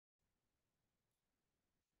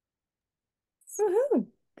Woohoo!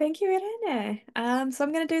 Thank you, Irene. So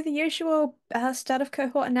I'm going to do the usual start of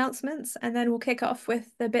cohort announcements, and then we'll kick off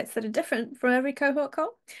with the bits that are different from every cohort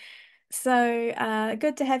call. So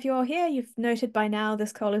good to have you all here. You've noted by now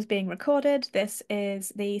this call is being recorded. This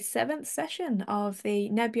is the seventh session of the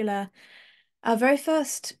Nebula, our very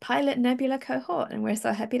first pilot Nebula cohort, and we're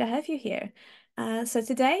so happy to have you here. So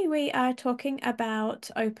today we are talking about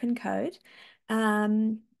open code.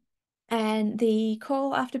 Um, and the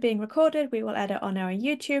call, after being recorded, we will add it on our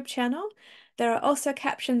YouTube channel. There are also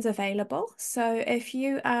captions available. So if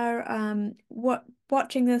you are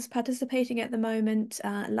watching this, participating at the moment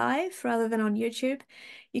live rather than on YouTube,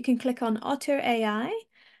 you can click on Otter AI.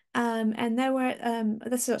 And there were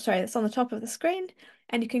that's on the top of the screen.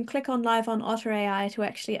 And you can click on live on Otter AI to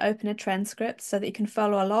actually open a transcript so that you can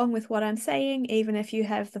follow along with what I'm saying, even if you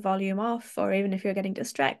have the volume off, or even if you're getting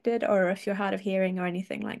distracted, or if you're hard of hearing or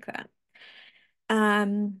anything like that.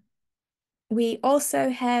 Um, we also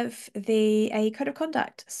have a code of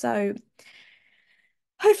conduct. So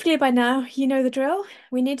hopefully by now you know the drill.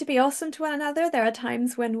 We need to be awesome to one another. There are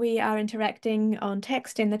times when we are interacting on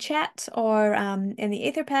text in the chat or in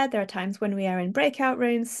the Etherpad. There are times when we are in breakout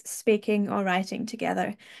rooms speaking or writing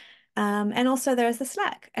together. And also there is the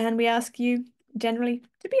Slack, and we ask you generally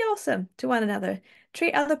to be awesome to one another.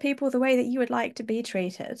 Treat other people the way that you would like to be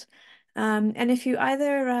treated. And if you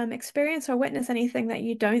either experience or witness anything that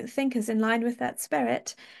you don't think is in line with that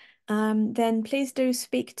spirit, then please do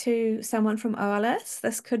speak to someone from OLS.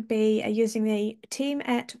 This could be using the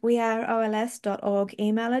team@weareols.org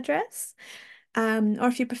email address. Or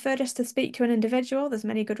if you prefer just to speak to an individual, there's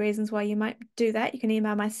many good reasons why you might do that. You can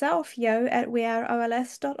email myself,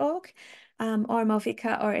 yo@weareols.org, or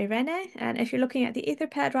Malvika or Irene. And if you're looking at the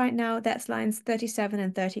Etherpad right now, that's lines 37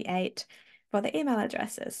 and 38 for the email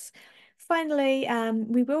addresses. Finally,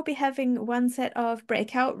 we will be having one set of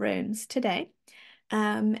breakout rooms today.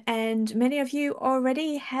 And many of you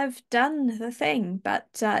already have done the thing,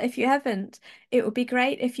 but if you haven't, it would be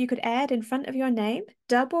great if you could add in front of your name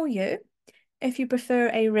W if you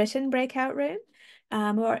prefer a written breakout room,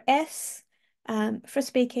 or S for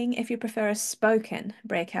speaking if you prefer a spoken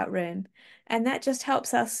breakout room. And that just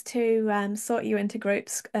helps us to sort you into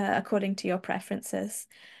groups according to your preferences.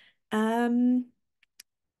 Um,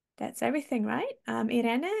 that's everything, right?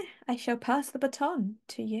 Irene, I shall pass the baton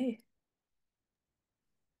to you.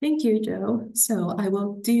 Thank you, Joe. So I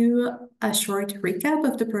will do a short recap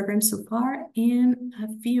of the program so far and a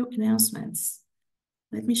few announcements.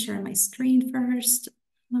 Let me share my screen first.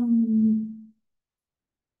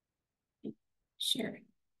 Share.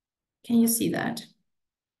 Can you see that?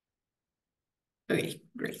 Okay,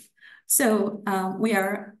 great. So we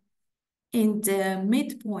are in the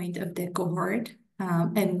midpoint of the cohort,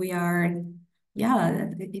 and we are,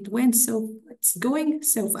 it's going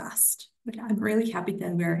so fast. But I'm really happy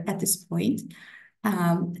that we're at this point.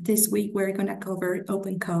 This week, we're going to cover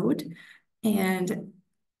open code, and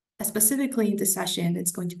specifically in this session,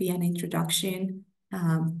 it's going to be an introduction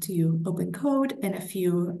to open code and a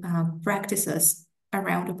few practices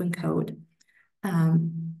around open code.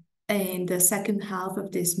 In the second half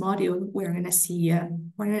of this module, we're going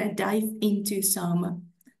to dive into some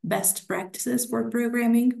best practices for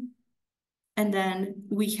programming. And then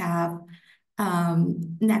we have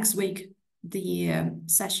next week the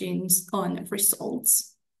sessions on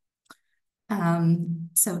results.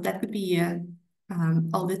 So that would be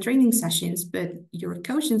all the training sessions, but your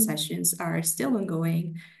coaching sessions are still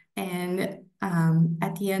ongoing. And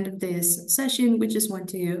at the end of this session, we just want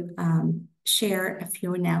to share a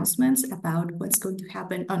few announcements about what's going to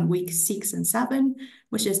happen on week 6 and 7,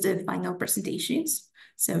 which is the final presentations.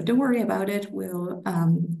 So don't worry about it. We'll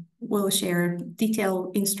share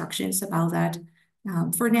detailed instructions about that.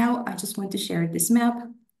 For now, I just want to share this map.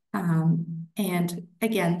 And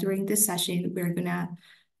again, during this session, we're gonna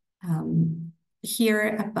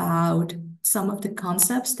hear about some of the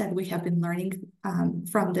concepts that we have been learning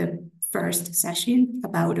from the first session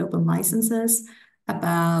about open licenses,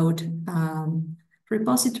 about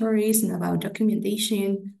repositories, and about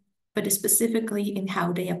documentation, but specifically in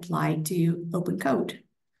how they apply to open code.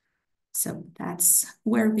 So that's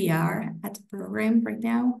where we are at the program right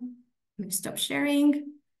now. I'm gonna stop sharing.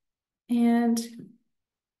 And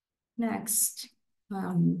next,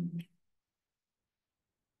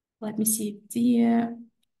 let me see the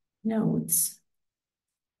notes.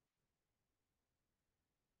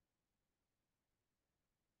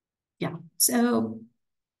 Yeah, so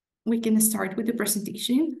we can start with the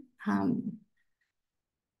presentation.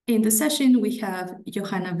 In the session, we have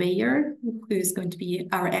Johanna Bayer, who is going to be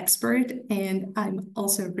our expert. And I'm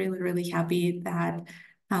also really, really happy that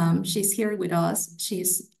She's here with us.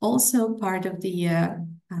 She's also part of the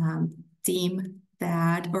team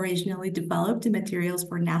that originally developed the materials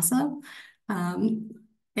for NASA. And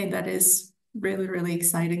that is really, really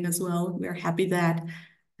exciting as well. We're happy that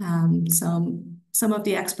some of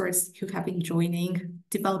the experts who have been joining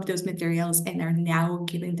developed those materials and are now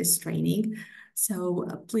giving this training. So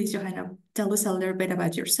please, Johanna, tell us a little bit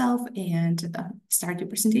about yourself and start your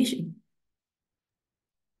presentation.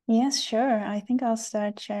 Yes, sure. I think I'll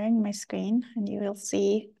start sharing my screen and you will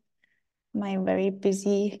see my very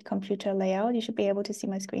busy computer layout. You should be able to see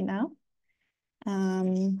my screen now.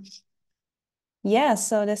 Yeah,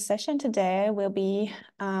 so this session today will be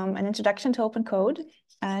an introduction to open code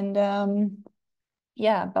and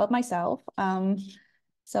yeah, about myself.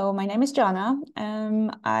 So my name is Johanna.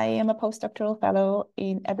 I am a postdoctoral fellow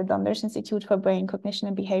at the Donders Institute for Brain Cognition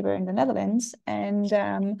and Behavior in the Netherlands.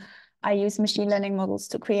 And I use machine learning models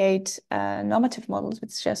to create normative models,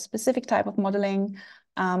 which is a specific type of modeling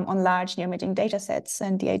on large neuroimaging data sets.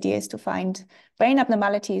 And the idea is to find brain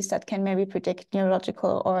abnormalities that can maybe predict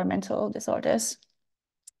neurological or mental disorders.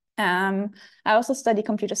 I also study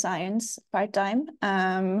computer science part-time.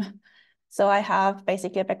 So I have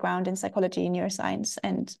basically a background in psychology and neuroscience,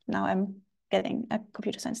 and now I'm getting a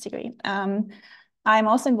computer science degree. I'm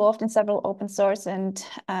also involved in several open source and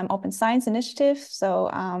open science initiatives. So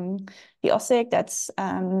the OSIC, that's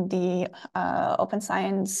the open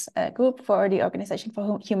science group for the Organization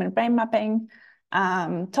for Human Brain Mapping.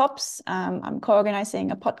 TOPS, I'm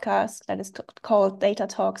co-organizing a podcast that is called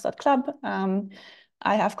datatalks.club.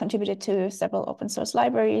 I have contributed to several open source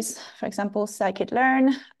libraries, for example,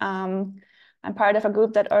 scikit-learn. I'm part of a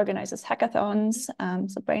group that organizes hackathons,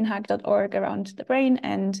 so brainhack.org around the brain,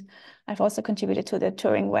 and I've also contributed to the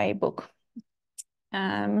Turing Way book.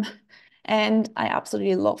 And I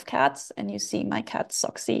absolutely love cats, and you see my cat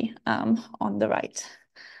Soxy on the right.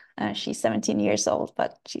 She's 17 years old,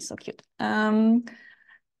 but she's so cute.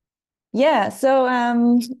 Yeah,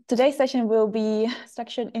 so today's session will be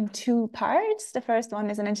structured in two parts. The first one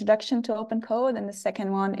is an introduction to open code, and the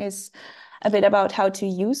second one is a bit about how to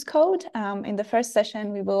use code. In the first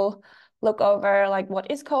session, we will look over like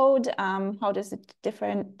what is code, how is it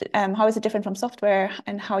different from software,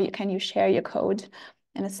 and how can you share your code.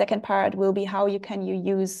 And the second part will be how can you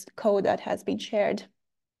use code that has been shared.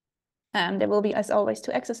 There will be, as always,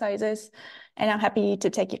 two exercises, and I'm happy to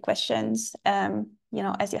take your questions,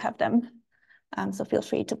 as you have them. So feel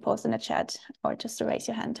free to post in the chat or just to raise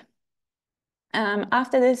your hand.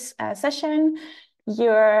 After this session,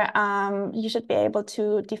 you should be able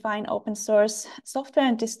to define open source software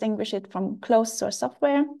and distinguish it from closed source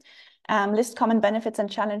software, list common benefits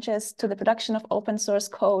and challenges to the production of open source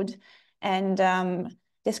code, and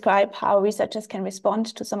describe how researchers can respond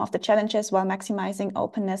to some of the challenges while maximizing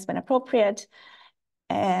openness when appropriate.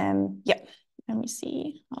 Yeah, let me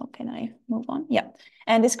see. How can I move on? Yeah,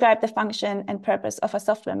 and describe the function and purpose of a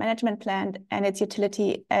software management plan and its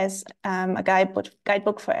utility as a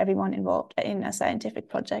guidebook for everyone involved in a scientific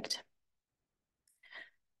project.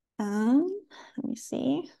 Let me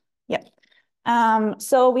see. Yeah.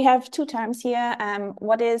 So we have two terms here.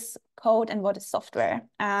 What is code and what is software?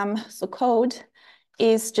 So code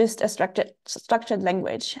is just a structured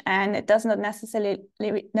language, and it does not necessarily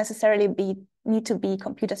need to be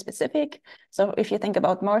computer specific. So if you think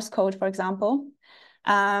about Morse code, for example,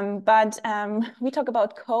 but we talk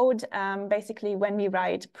about code basically when we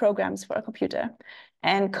write programs for a computer.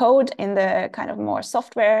 And code in the kind of more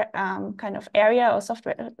software kind of area, or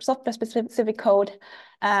software specific code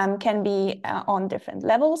can be on different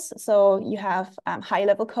levels. So you have high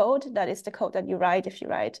level code, that is the code that you write if you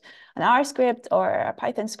write an R script or a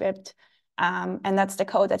Python script. And that's the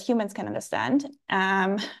code that humans can understand.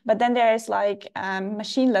 But then there's like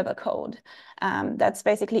machine level code that's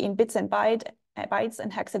basically in bits and bytes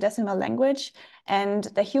and hexadecimal language. And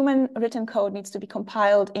the human written code needs to be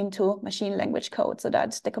compiled into machine language code so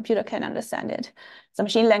that the computer can understand it. So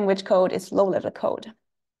machine language code is low level code.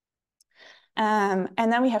 And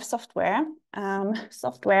then we have software.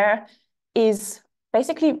 Software is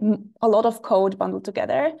basically a lot of code bundled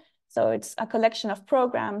together. So it's a collection of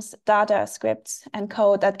programs, data, scripts, and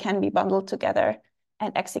code that can be bundled together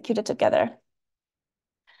and executed together.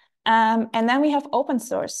 And then we have open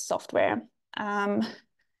source software.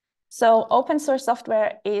 So open source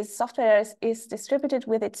software is distributed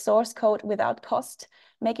with its source code without cost,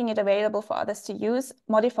 making it available for others to use,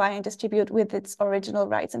 modify, and distribute with its original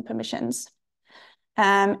rights and permissions.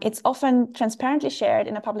 It's often transparently shared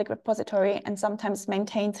in a public repository and sometimes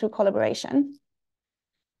maintained through collaboration.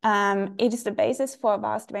 It is the basis for a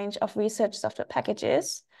vast range of research software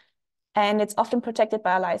packages. and it's often protected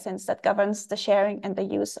by a license that governs the sharing and the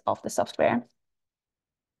use of the software.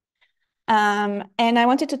 And I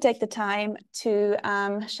wanted to take the time to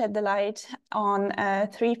shed the light on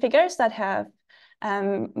 3 figures that have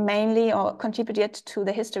mainly or contributed to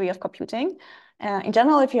the history of computing. In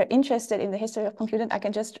general, if you're interested in the history of computing, I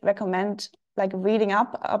can just recommend like reading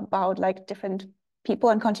up about like different people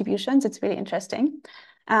and contributions. It's really interesting.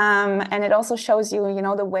 And it also shows you, you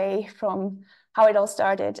know, the way from how it all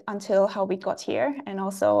started until how we got here. And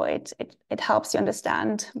also it helps you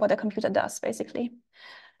understand what a computer does, basically.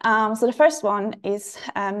 So the first one is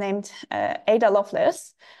named Ada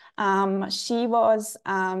Lovelace. She was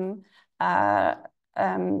a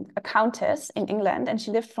countess in England, and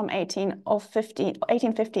she lived from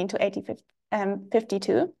 1815 to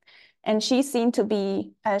 1852. And she's seen to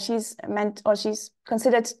be, she's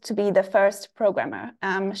considered to be the first programmer.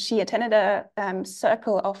 She attended a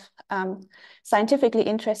circle of scientifically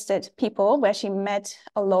interested people where she met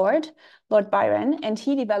a Lord Byron, and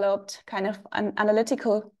he developed kind of an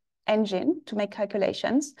analytical engine to make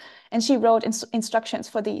calculations. And she wrote instructions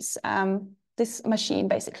for this machine,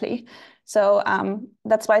 basically. So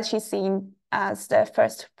that's why she's seen as the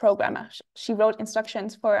first programmer. She wrote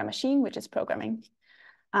instructions for a machine, which is programming.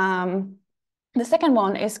 The second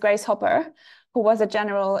one is Grace Hopper, who was a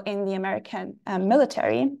general in the American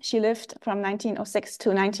military. She lived from 1906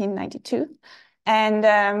 to 1992.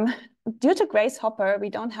 And due to Grace Hopper, we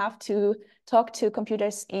don't have to talk to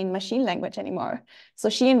computers in machine language anymore. So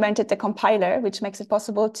she invented the compiler, which makes it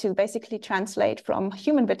possible to basically translate from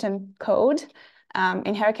human-written code.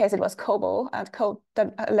 In her case, it was COBOL,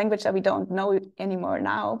 a language that we don't know anymore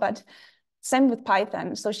now, but same with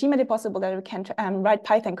Python. So she made it possible that we can write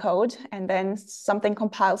Python code, and then something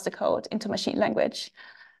compiles the code into machine language.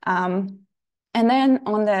 And then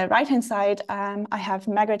on the right-hand side, I have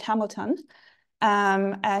Margaret Hamilton.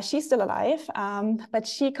 She's still alive, but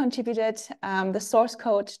she contributed the source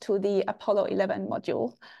code to the Apollo 11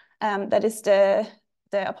 module. That is the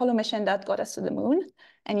Apollo mission that got us to the moon.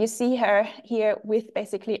 And you see her here with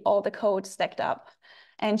basically all the code stacked up.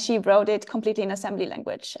 And she wrote it completely in assembly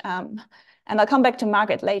language. And I'll come back to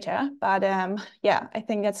Margaret later, but yeah, I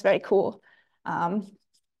think that's very cool. And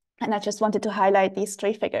I just wanted to highlight these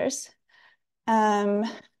 3 figures.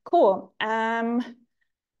 Cool.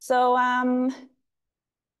 So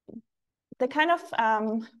the kind of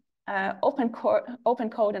open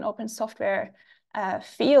code and open software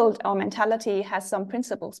field or mentality has some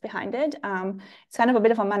principles behind it. It's kind of a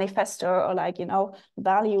bit of a manifesto, or like, you know,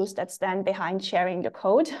 values that stand behind sharing your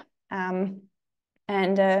code. And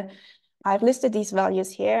I've listed these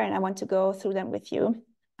values here, and I want to go through them with you.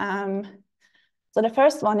 So the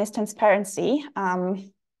first one is transparency.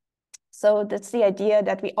 So that's the idea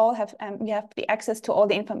that we all have, we have the access to all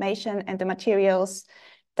the information and the materials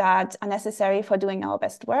that are necessary for doing our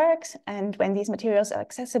best work. And when these materials are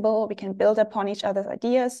accessible, we can build upon each other's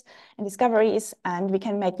ideas and discoveries, and we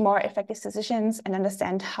can make more effective decisions and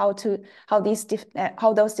understand how those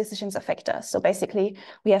decisions affect us. So basically,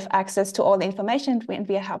 we have access to all the information, and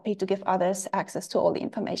we are happy to give others access to all the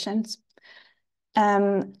information.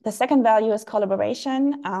 The second value is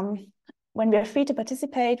collaboration. When we are free to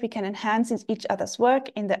participate, we can enhance each other's work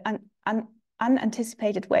in the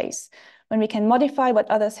unanticipated ways. When we can modify what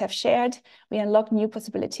others have shared, we unlock new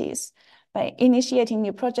possibilities. By initiating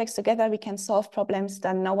new projects together, we can solve problems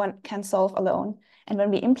that no one can solve alone. And when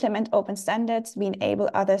we implement open standards, we enable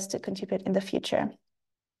others to contribute in the future.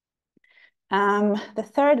 The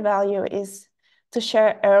third value is to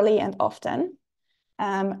share early and often.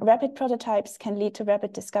 Rapid prototypes can lead to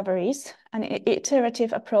rapid discoveries. An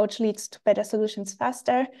iterative approach leads to better solutions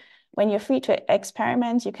faster. When you're free to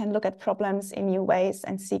experiment, you can look at problems in new ways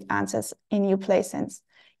and seek answers in new places.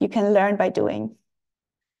 You can learn by doing.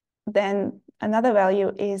 Then another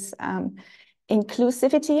value is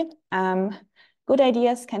inclusivity. Good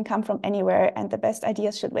ideas can come from anywhere, and the best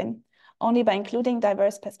ideas should win. Only by including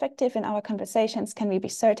diverse perspective in our conversations can we be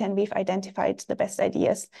certain we've identified the best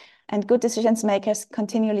ideas, and good decision makers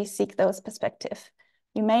continually seek those perspectives.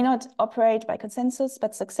 We may not operate by consensus,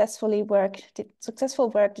 but successful work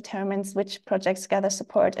determines which projects gather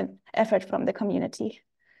support and effort from the community.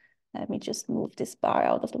 Let me just move this bar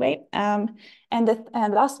out of the way. And the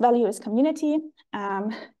last value is community.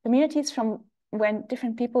 Communities from when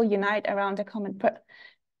different people unite around a common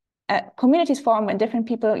communities form when different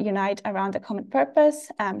people unite around a common purpose.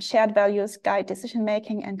 Shared values guide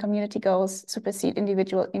decision-making, and community goals supersede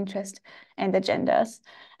individual interest and agendas.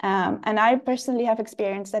 And I personally have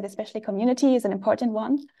experienced that especially community is an important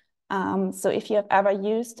one. So if you have ever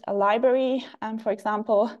used a library, for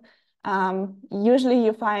example, Usually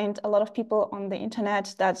you find a lot of people on the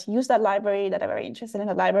internet that use that library, that are very interested in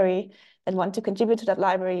the library, that want to contribute to that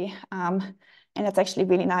library. And that's actually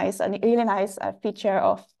really nice. And a really nice feature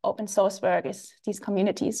of open source work is these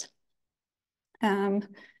communities.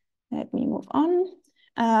 Let me move on.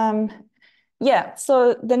 Yeah,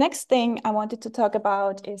 so the next thing I wanted to talk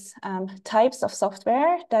about is types of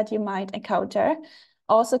software that you might encounter.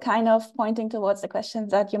 Also kind of pointing towards the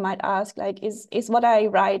questions that you might ask, like, is what I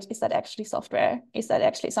write, is that actually software? Is that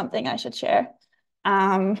actually something I should share?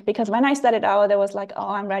 Because when I started out, there was like, oh,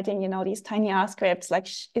 I'm writing, these tiny R scripts, like,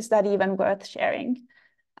 is that even worth sharing?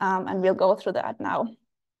 And we'll go through that now.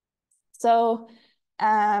 So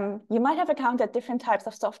you might have encountered different types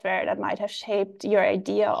of software that might have shaped your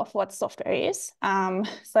idea of what software is.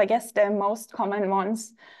 So I guess the most common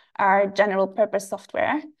ones are general purpose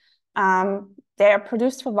software. They are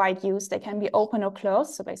produced for wide use. They can be open or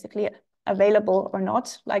closed, so basically available or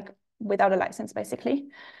not, like without a license, basically.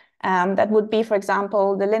 That would be, for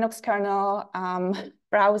example, the Linux kernel,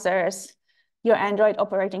 browsers, your Android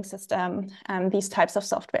operating system, these types of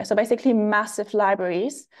software. So basically massive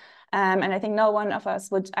libraries. And I think no one of us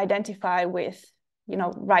would identify with,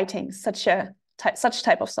 writing such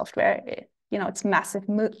type of software. It's massive,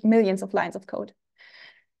 millions of lines of code.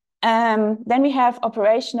 Then we have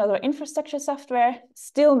operational or infrastructure software,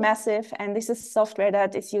 still massive. And this is software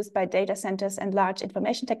that is used by data centers and large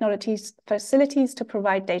information technologies facilities to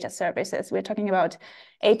provide data services. We're talking about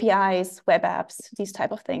APIs, web apps, these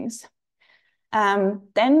type of things. Then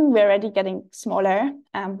we're already getting smaller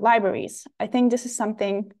libraries. I think this is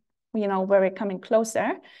something where we're coming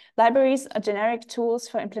closer. Libraries are generic tools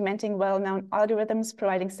for implementing well-known algorithms,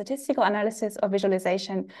 providing statistical analysis or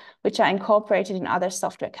visualization, which are incorporated in other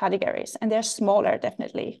software categories. And they're smaller,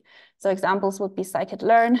 definitely. So examples would be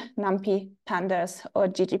scikit-learn, NumPy, pandas, or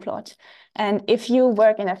ggplot. And if you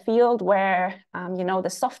work in a field where, the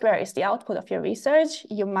software is the output of your research,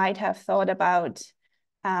 you might have thought about,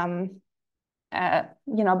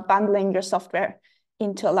 bundling your software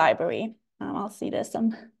into a library. I'll see there's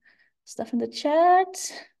some stuff in the chat.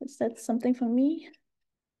 Is that something for me?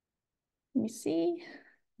 Let me see.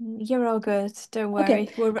 You're all good. Don't worry. Okay.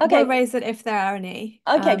 We'll raise it if there are any.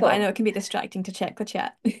 Okay, But I know cool. it can be distracting to check the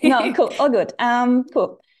chat. No, cool. All good.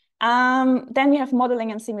 Cool. Then we have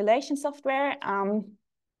modeling and simulation software.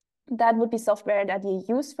 That would be software that you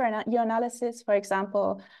use for your analysis. For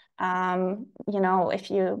example, if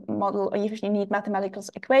you model or if you need mathematical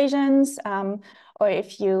equations, or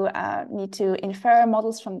if you need to infer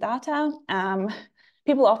models from data.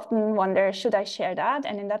 People often wonder, should I share that?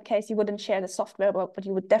 And in that case, you wouldn't share the software, but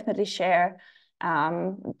you would definitely share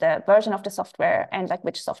the version of the software and like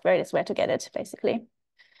which software it is, where to get it, basically.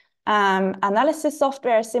 Analysis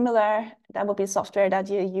software, similar, that would be software that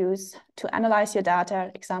you use to analyze your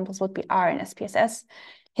data. Examples would be R and SPSS.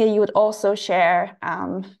 Here you would also share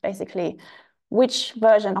basically which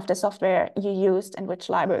version of the software you used and which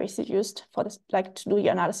libraries you used for this, like to do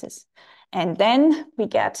your analysis. And then we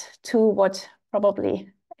get to what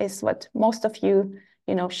probably is what most of you,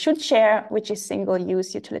 should share, which is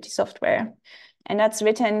single-use utility software. And that's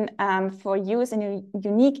written for use in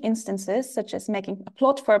unique instances, such as making a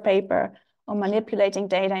plot for a paper or manipulating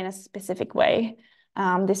data in a specific way.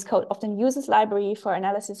 This code often uses library for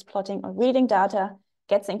analysis, plotting, or reading data,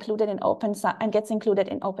 gets included in open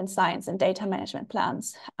science and data management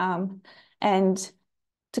plans. And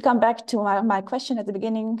to come back to my question at the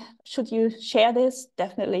beginning, should you share this?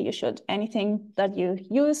 Definitely you should. Anything that you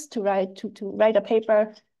use to write a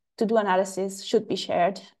paper, to do analysis should be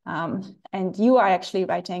shared. And you are actually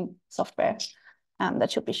writing software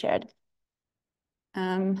that should be shared.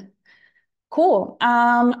 Cool.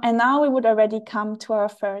 And now we would already come to our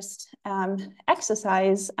first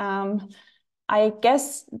exercise. I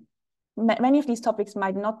guess many of these topics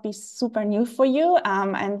might not be super new for you,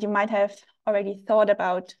 and you might have already thought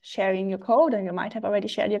about sharing your code, or you might have already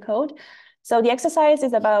shared your code. So the exercise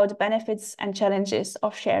is about benefits and challenges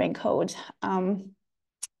of sharing code.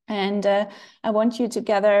 And I want you to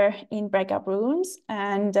gather in breakout rooms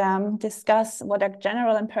and discuss what are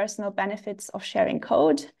general and personal benefits of sharing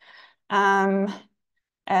code.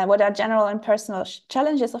 What are general and personal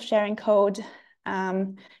challenges of sharing code?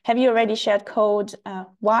 Have you already shared code?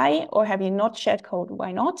 Why? Or have you not shared code?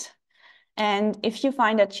 Why not? And if you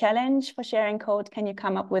find a challenge for sharing code, can you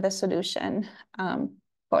come up with a solution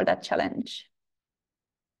for that challenge?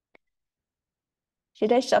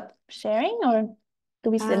 Should I stop sharing, or do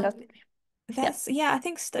we still not? I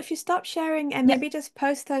think if you stop sharing and Yeah. maybe just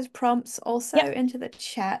post those prompts also Yeah. into the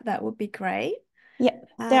chat, that would be great. Yeah,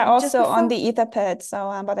 they're Just also on before. the Etherpad,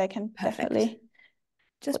 so but I can Perfect. definitely.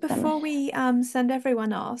 Just put them. before we send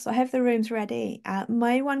everyone off, so I have the rooms ready.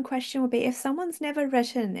 My one question would be if someone's never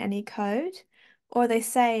written any code, or they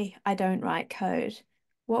say, I don't write code,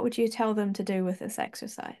 what would you tell them to do with this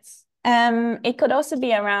exercise? It could also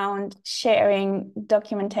be around sharing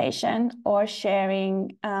documentation or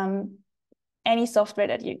sharing any software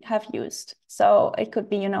that you have used. So it could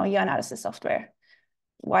be, your analysis software.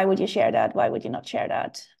 Why would you share that? Why would you not share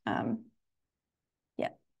that? Yeah.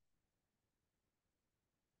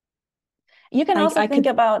 You can also think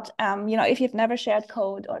about, if you've never shared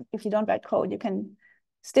code or if you don't write code, you can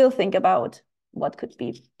still think about what could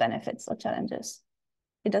be benefits or challenges.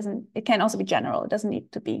 It can also be general. It doesn't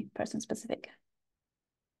need to be person specific.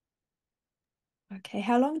 Okay,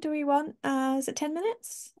 how long do we want? Is it 10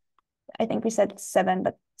 minutes? I think we said 7,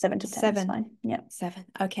 but 7 to 10 is 7. fine. Yeah. 7.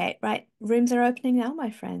 Okay, right. Rooms are opening now,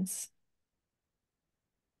 my friends.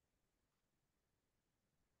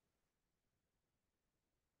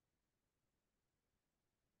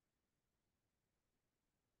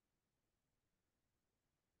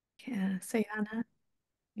 Yeah, so Johanna,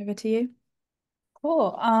 over to you.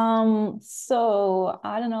 Cool. So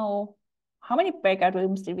I don't know, how many breakout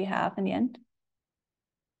rooms did we have in the end?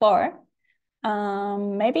 4.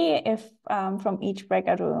 Maybe if from each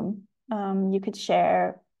breakout room, you could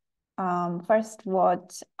share first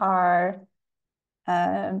what are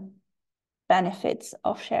benefits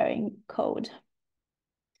of sharing code.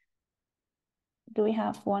 Do we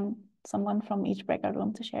have someone from each breakout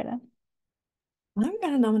room to share that? I'm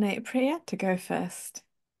going to nominate Priya to go first.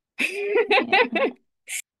 Yeah.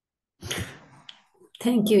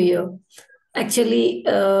 Thank you, Yo. Actually,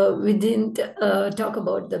 we didn't talk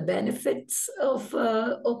about the benefits of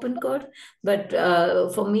open code, but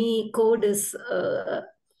for me, code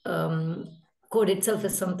itself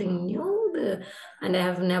is something new, and I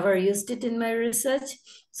have never used it in my research.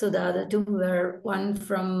 So the other two were one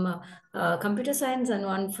from computer science and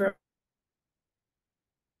one from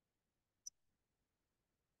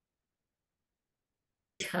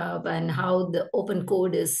GitHub, and how the open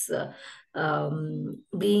code is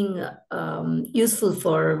being useful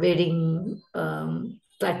for varying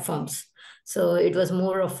platforms. So it was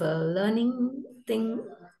more of a learning thing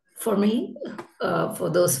for me for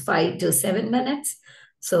those 5 to 7 minutes.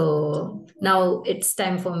 So now it's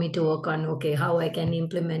time for me to work on, okay, how I can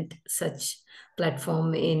implement such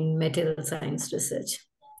platform in material science research.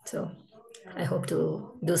 So I hope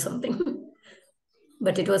to do something.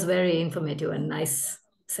 But it was very informative and nice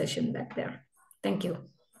session back there. Thank you.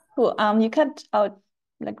 Cool. You cut out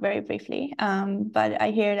like very briefly, but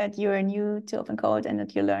I hear that you're new to open code and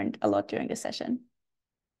that you learned a lot during the session.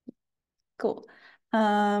 Cool.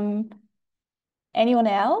 Anyone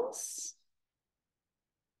else?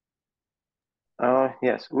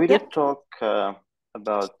 Yes, we did talk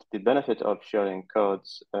about the benefit of sharing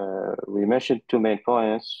codes. We mentioned 2 main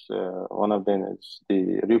points. One of them is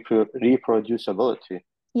the reproducibility.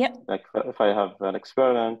 Yep. Like if I have an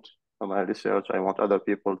experiment for my research, I want other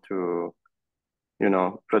people to,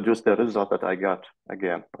 produce the result that I got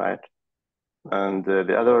again, right? And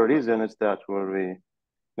the other reason is that when we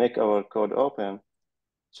make our code open,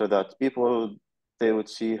 so that people, they would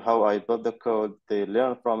see how I built the code, they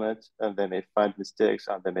learn from it, and they may find mistakes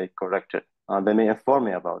and they may correct it. And they may inform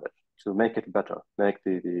me about it to make it better, make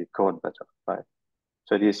the code better, right?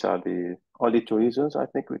 So these are the only 2 reasons I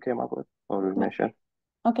think we came up with, or we mentioned.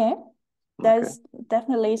 Okay. There's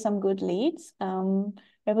definitely some good leads.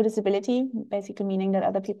 Reproducibility, basically meaning that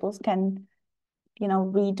other people can,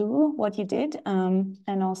 redo what you did, and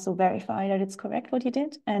also verify that it's correct what you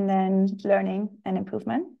did, and then learning and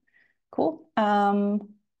improvement. Cool.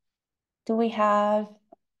 Do we have,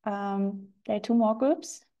 there are 2 more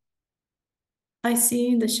groups? I see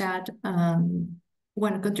in the chat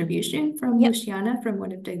one contribution from Luciana from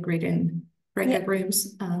one of the Graydon breakout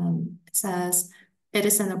rooms. It says, it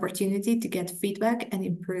is an opportunity to get feedback and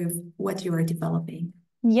improve what you are developing.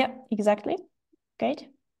 Yep, exactly. Great.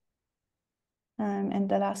 And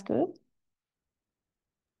the last group?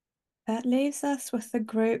 That leaves us with the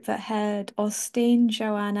group that had Austin,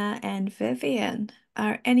 Joanna, and Vivian.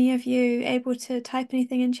 Are any of you able to type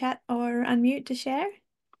anything in chat or unmute to share?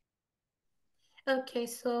 Okay,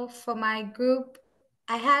 so for my group,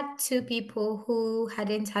 I had 2 people who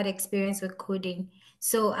hadn't had experience with coding.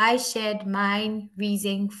 So I shared my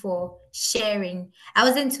reason for sharing. I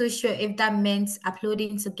wasn't too sure if that meant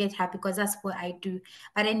uploading to GitHub because that's what I do.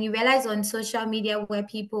 But then you realize on social media where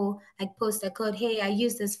people like post a code, hey, I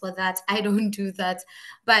use this for that. I don't do that.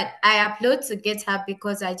 But I upload to GitHub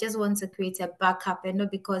because I just want to create a backup and not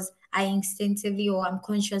because I instinctively or I'm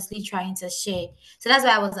consciously trying to share. So that's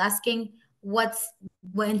why I was asking what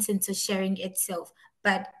went into sharing itself.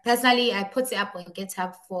 But personally, I put it up on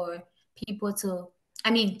GitHub for people to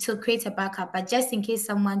create a backup. But just in case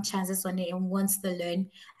someone chances on it and wants to learn,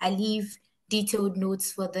 I leave detailed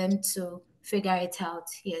notes for them to figure it out.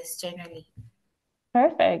 Yes, generally.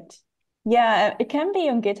 Perfect. Yeah, it can be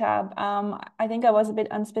on GitHub. I think I was a bit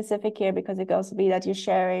unspecific here because it could also be that you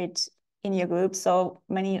share it in your group. So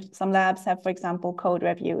some labs have, for example, code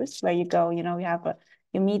reviews where you go, you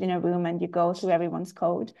meet in a room and you go through everyone's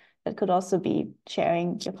code. That could also be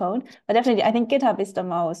sharing your code. But definitely, I think GitHub is the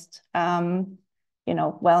most,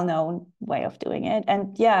 well-known way of doing it.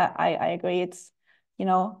 And yeah, I agree. It's,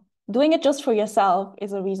 doing it just for yourself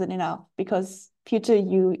is a reason enough because future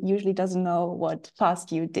you usually doesn't know what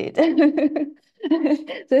past you did.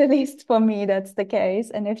 So at least for me, that's the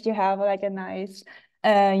case. And if you have like a nice,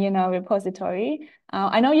 repository,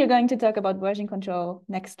 I know you're going to talk about version control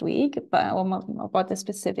next week, but or more about the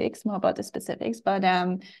specifics. But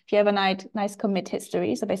if you have a nice commit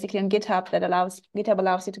history, so basically on GitHub GitHub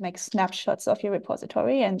allows you to make snapshots of your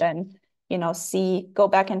repository and then go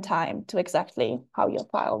back in time to exactly how your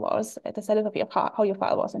file was at the setup of how your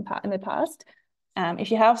file was in the past.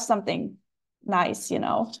 If you have something nice,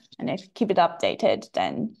 and if you keep it updated,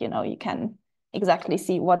 then, you can exactly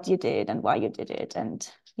see what you did and why you did it. And,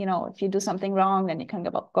 if you do something wrong, then you can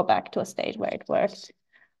go back to a state where it worked.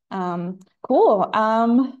 Cool.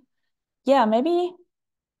 Yeah, maybe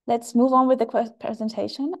let's move on with the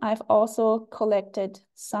presentation. I've also collected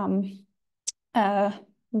some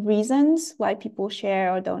reasons why people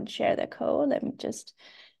share or don't share their code. Let me just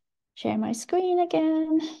share my screen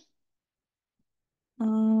again.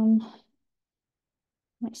 Am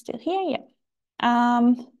I still here?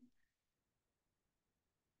 Yeah.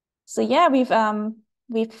 So yeah,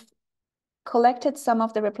 we've collected some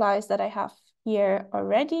of the replies that I have here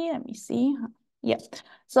already. Let me see. Yeah.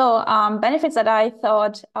 So benefits that I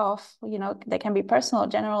thought of, they can be personal,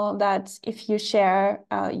 general, that if you share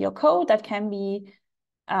your code, that can be,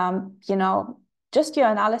 just your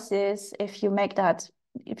analysis. If you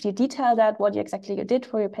detail that, what you exactly did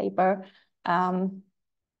for your paper,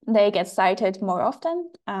 they get cited more often.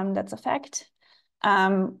 That's a fact.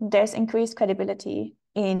 There's increased credibility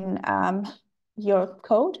in your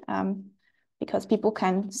code because people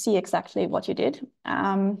can see exactly what you did.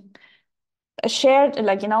 If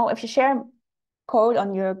you share code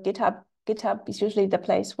on your GitHub is usually the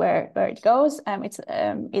place where it goes.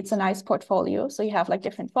 It's a nice portfolio. So you have like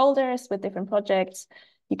different folders with different projects.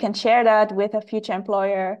 You can share that with a future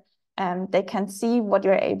employer and they can see what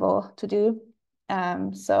you're able to do.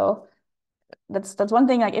 So that's one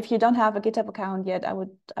thing. Like if you don't have a GitHub account yet, I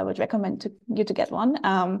would recommend you to get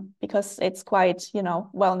one because it's quite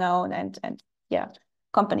well known and yeah,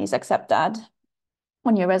 companies accept that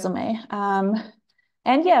on your resume.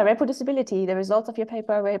 And yeah, reproducibility. The results of your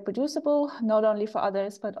paper are reproducible, not only for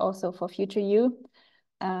others but also for future you.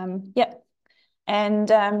 Yeah. And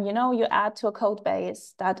you add to a code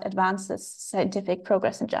base that advances scientific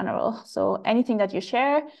progress in general. So anything that you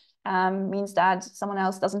share means that someone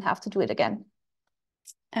else doesn't have to do it again.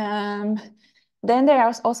 Then there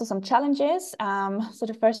are also some challenges. So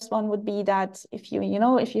the first one would be that if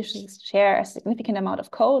you share a significant amount of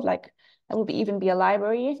code, like that will even be a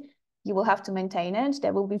library, you will have to maintain it.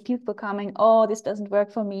 There will be people coming, oh, this doesn't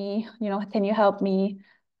work for me. Can you help me?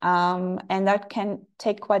 And that can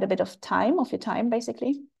take quite a bit of your time,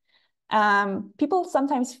 basically. People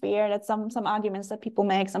sometimes fear that some arguments that people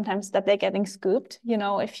make, sometimes that they're getting scooped.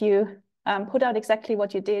 If you put out exactly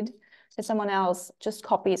what you did, that someone else just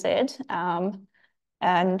copies it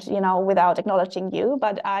and without acknowledging you.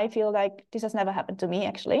 But I feel like this has never happened to me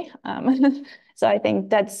actually. So I think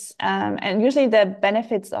that's and usually the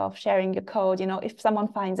benefits of sharing your code, if someone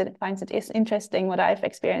finds it is interesting, what I've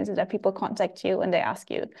experienced is that people contact you and they ask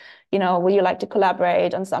you, would you like to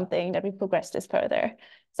collaborate on something that we progress this further?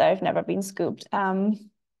 So I've never been scooped. And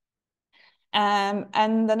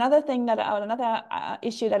another thing another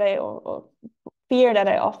issue that or fear that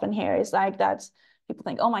I often hear is like that people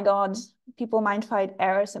think, oh my God, people might find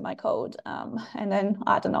errors in my code. And then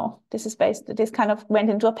I don't know, this kind of went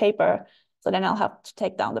into a paper. So then I'll have to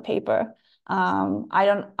take down the paper.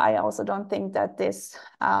 I also don't think that this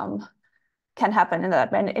can happen in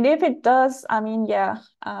that way. And if it does, I mean, yeah,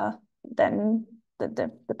 then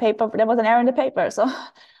the paper, there was an error in the paper. So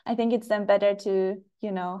I think it's then better to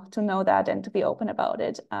know that and to be open about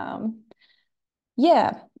it.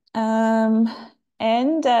 Yeah.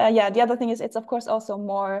 And yeah, the other thing is it's of course also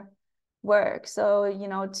more work. So,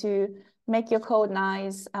 to make your code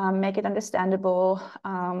nice, make it understandable,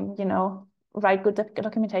 write good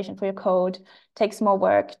documentation for your code takes more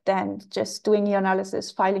work than just doing your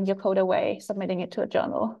analysis, filing your code away, submitting it to a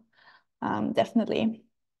journal. definitely.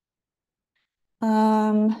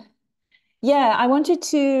 Yeah, I wanted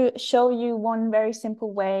to show you one very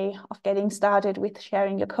simple way of getting started with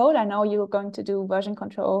sharing your code. I know you're going to do version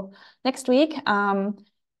control next week,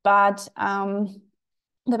 but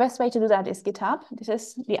the best way to do that is GitHub. This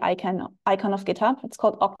is the icon of GitHub. It's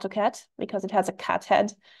called Octocat because it has a cat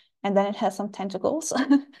head and then it has some tentacles.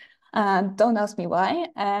 Don't ask me why.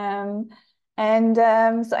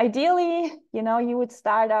 So ideally, you would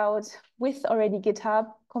start out with already GitHub,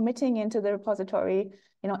 committing into the repository,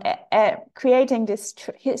 creating this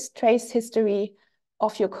trace history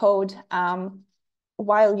of your code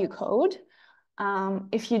while you code.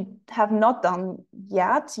 If you have not done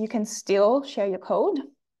yet, you can still share your code.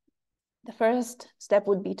 The first step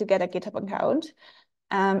would be to get a GitHub account.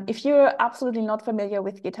 If you're absolutely not familiar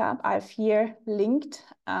with GitHub, I've here linked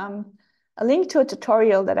a link to a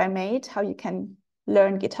tutorial that I made, how you can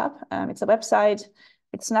learn GitHub. It's a website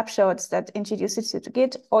with snapshots that introduces you to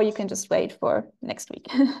Git, or you can just wait for next week.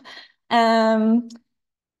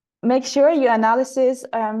 Make sure your analysis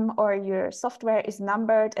or your software is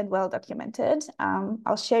numbered and well documented.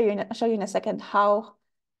 I'll show you in a second how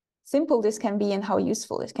simple this can be and how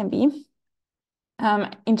useful it can be.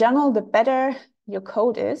 In general, the better your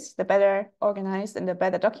code is, the better organized and the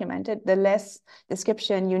better documented, the less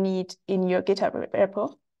description you need in your GitHub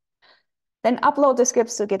repo. Then upload the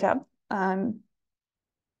scripts to GitHub.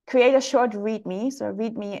 Create a short README. So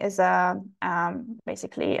README is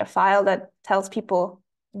basically a file that tells people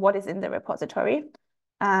what is in the repository,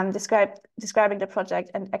 describing the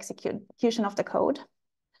project and execution of the code.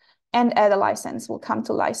 And add a license. We'll come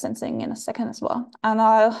to licensing in a second as well.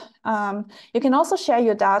 And you can also share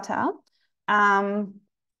your data,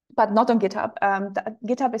 but not on GitHub.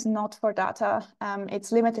 GitHub is not for data.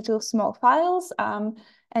 It's limited to small files.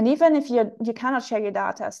 And even if you cannot share your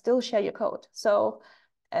data, still share your code. So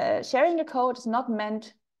sharing your code is not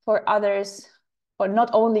meant for others, or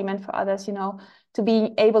not only meant for others, to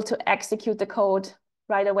be able to execute the code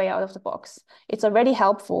right away out of the box. It's already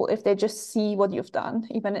helpful if they just see what you've done.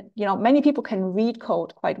 Even, many people can read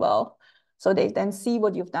code quite well. So they then see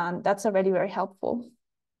what you've done. That's already very helpful.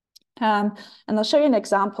 And I'll show you an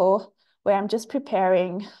example where I'm just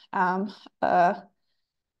preparing a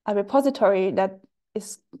repository that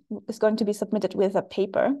is going to be submitted with a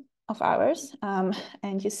paper of ours.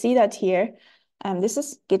 And you see that here. This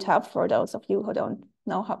is GitHub for those of you who don't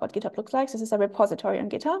know what GitHub looks like. This is a repository on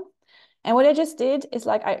GitHub. And what I just did is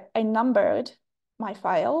I numbered my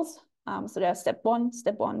files. So there's step 1,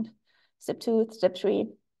 step 2, step 3.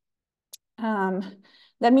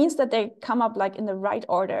 That means that they come up in the right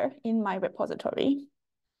order in my repository.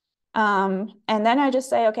 And then I just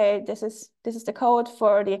say, okay, this is the code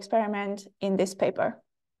for the experiment in this paper.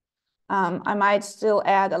 I might still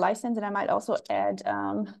add a license, and I might also add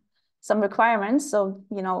some requirements. So,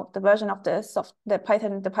 the version of the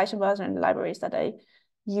Python version and the libraries that I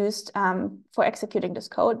used for executing this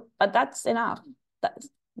code, but that's enough.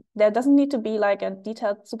 There doesn't need to be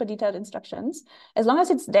super detailed instructions. As long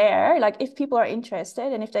as it's there, if people are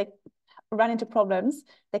interested and if they run into problems,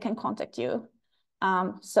 they can contact you.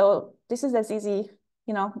 So this is as easy,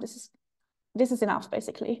 this is enough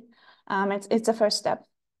basically. It's the first step.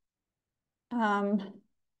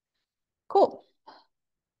 Cool.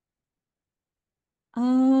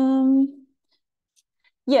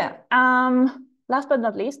 Yeah. Last but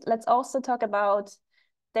not least, let's also talk about,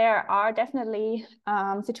 there are definitely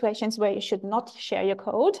situations where you should not share your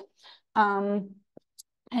code. And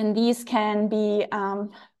these can be,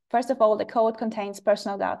 first of all, the code contains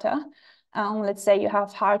personal data. Let's say you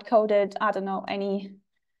have hard-coded, I don't know, any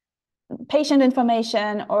patient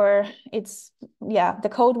information, or the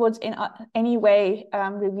code would in any way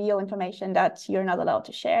reveal information that you're not allowed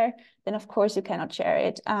to share, then of course you cannot share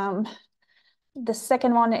it. The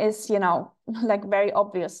second one is, very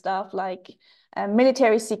obvious stuff like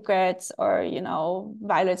military secrets, or,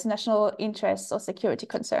 violates national interests or security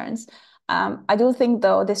concerns. I do think,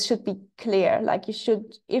 though, this should be clear. You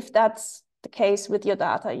should, if that's the case with your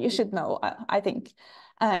data, you should know, I think.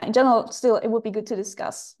 In general, still, it would be good to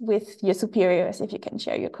discuss with your superiors if you can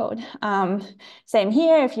share your code. Same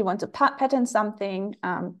here, if you want to patent something,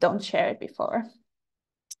 don't share it before.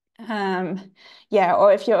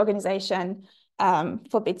 Or if your organization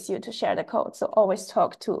forbids you to share the code. So always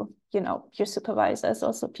talk to, your supervisors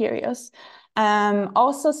or superiors.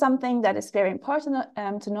 Also something that is very important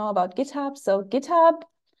to know about GitHub. So GitHub,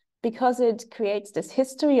 because it creates this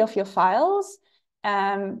history of your files,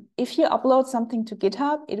 if you upload something to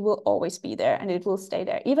GitHub, it will always be there and it will stay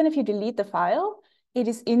there. Even if you delete the file, it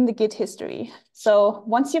is in the Git history. So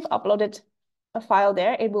once you've uploaded a file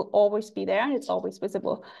there, it will always be there and it's always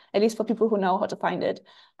visible, at least for people who know how to find it.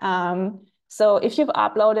 So if you've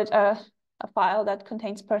uploaded a file that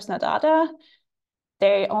contains personal data,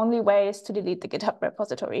 the only way is to delete the GitHub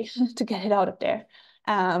repository to get it out of there.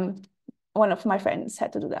 One of my friends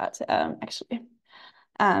had to do that, actually.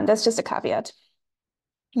 That's just a caveat.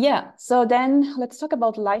 Yeah, so then let's talk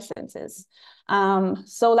about licenses.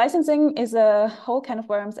 So licensing is a whole can of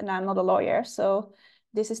worms, and I'm not a lawyer, so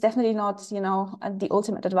this is definitely not, you know, the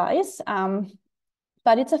ultimate advice.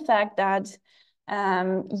 But it's a fact that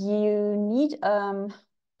you need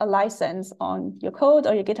a license on your code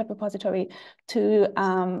or your GitHub repository to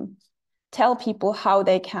tell people how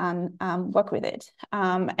they can work with it.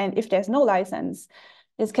 And if there's no license,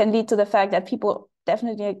 this can lead to the fact that people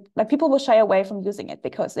definitely, like, people will shy away from using it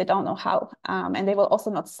because they don't know how. And they will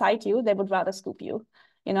also not cite you, they would rather scoop you.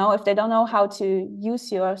 You know, if they don't know how to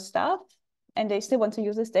use your stuff and they still want to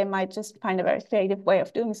use this, they might just find a very creative way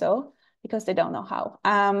of doing so because they don't know how.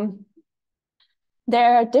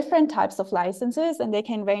 There are different types of licenses, and they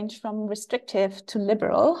can range from restrictive to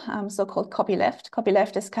liberal, so-called copyleft.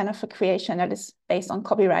 Copyleft is kind of a creation that is based on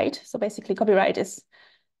copyright. So basically, copyright is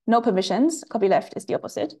no permissions. Copyleft is the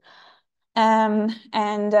opposite. So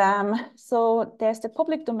there's the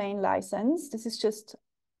public domain license. This is just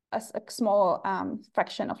a small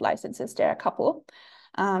fraction of licenses. There are a couple.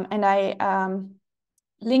 And I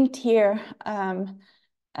linked here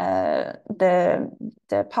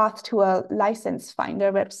the path to a license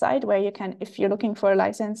finder website where you can, if you're looking for a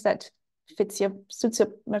license that fits your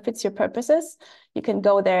purposes, you can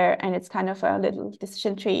go there, and it's kind of a little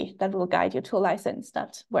decision tree that will guide you to a license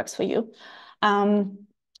that works for you.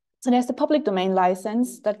 So there's the public domain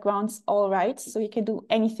license that grants all rights, so you can do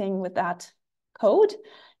anything with that code.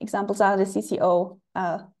 Examples are the CC0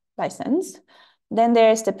 license. Then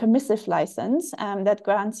there's the permissive license that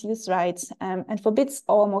grants use rights and forbids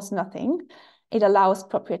almost nothing. It allows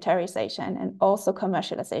proprietarization and also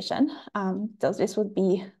commercialization. So this would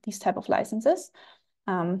be these type of licenses.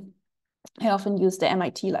 I often use the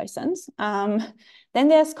MIT license. Then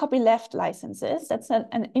there's copyleft licenses. That's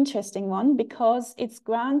an interesting one because it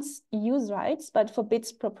grants use rights but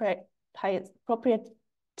forbids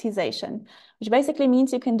proprietization, which basically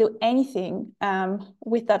means you can do anything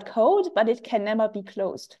with that code, but it can never be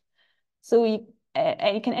closed. So you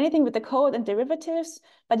can anything with the code and derivatives,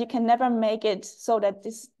 but you can never make it so that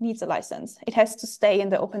this needs a license. It has to stay in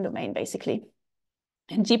the open domain, basically.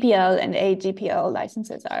 And GPL and AGPL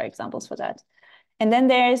licenses are examples for that. And then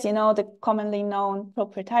there's, you know, the commonly known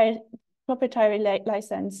proprietary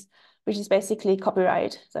license, which is basically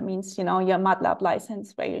copyright. That means, you know, your MATLAB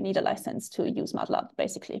license, where you need a license to use MATLAB,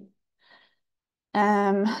 basically.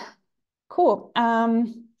 Cool.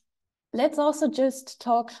 Let's also just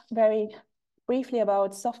talk very briefly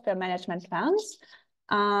about software management plans.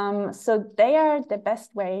 So they are the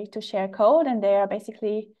best way to share code, and they are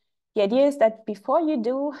basically, the idea is that before you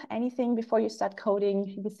do anything, before you start coding,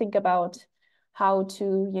 you think about how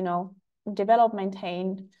to, you know, develop,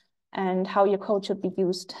 maintain, and how your code should be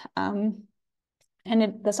used.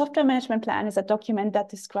 The software management plan is a document that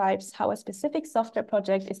describes how a specific software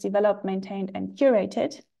project is developed, maintained, and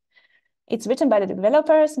curated. It's written by the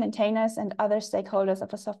developers, maintainers, and other stakeholders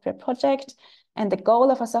of a software project. And the goal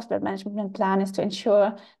of a software management plan is to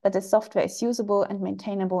ensure that the software is usable and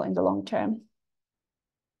maintainable in the long term.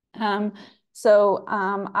 I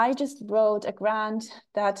just wrote a grant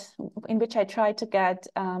in which I tried to get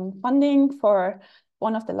funding for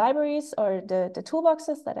one of the libraries or the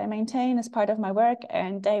toolboxes that I maintain as part of my work,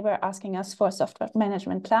 and they were asking us for a software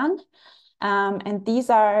management plan. And these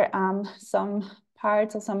are some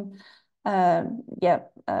parts or some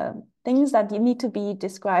things that you need to be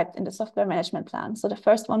described in the software management plan. So the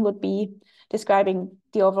first one would be describing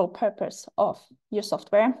the overall purpose of your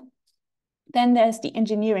software. Then there's the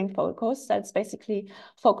engineering focus. That's basically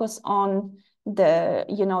focus on the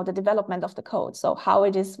development of the code. So how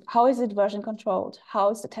is it version controlled? How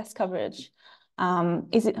is the test coverage? How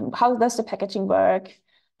does the packaging work?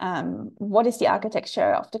 What is the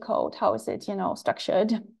architecture of the code? How is it,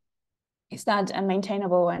 structured? Is that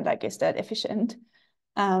maintainable, and is that efficient?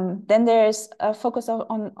 Then there's a focus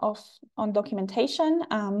on documentation.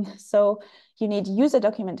 So you need user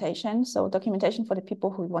documentation, so documentation for the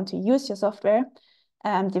people who want to use your software.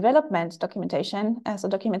 Development documentation, so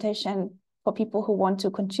documentation for people who want to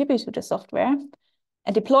contribute to the software.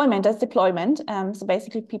 And deployment, that's deployment. So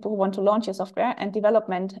basically people who want to launch your software, and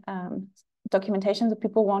development documentation, so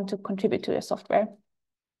people who want to contribute to your software.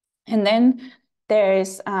 And then there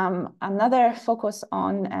is another focus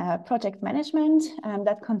on project management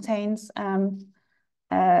that contains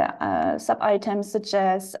sub-items such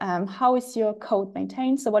as how is your code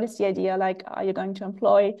maintained? So what is the idea? Like, are you going to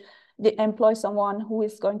employ someone who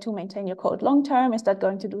is going to maintain your code long term? Is that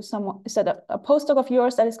going to do is that a postdoc of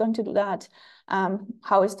yours that is going to do that?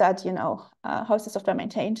 How is that, how is the software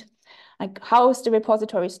maintained? Like, how is the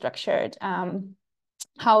repository structured?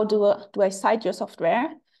 How do I cite your software?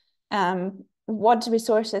 What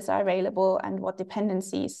resources are available and what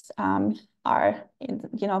dependencies are in,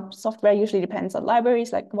 software usually depends on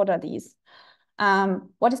libraries, like what are these?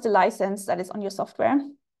 What is the license that is on your software?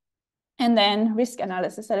 And then risk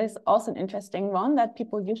analysis, that is also an interesting one that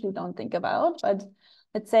people usually don't think about. But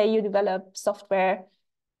let's say you develop software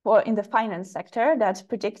in the finance sector that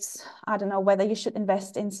predicts, I don't know, whether you should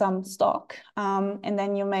invest in some stock. And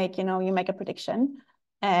then you make a prediction.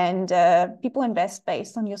 And people invest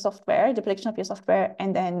based on your software, the prediction of your software,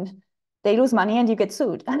 and then they lose money and you get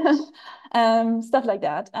sued. Stuff like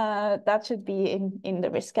that. That should be in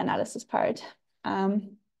the risk analysis part.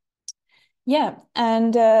 Yeah,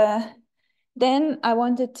 and then I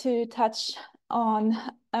wanted to touch on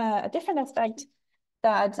a different aspect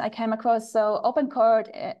that I came across. So open code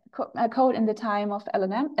in the time of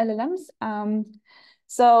LLMs. I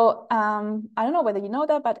don't know whether you know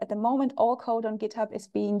that, but at the moment, all code on GitHub is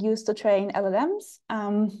being used to train LLMs.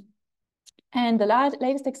 And the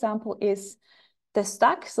latest example is the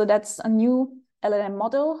Stack. So that's a new LLM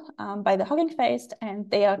model by the Hugging Face, and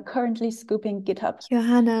they are currently scooping GitHub.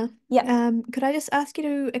 Johanna, Yeah. could I just ask you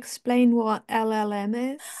to explain what LLM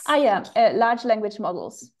is? Yeah, large language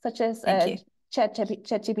models, such as Thank you.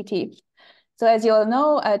 ChatGPT. So as you all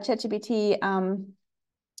know, ChatGPT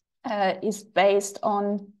is based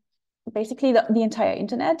on basically the entire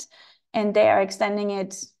internet, and they are extending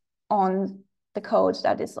it on the code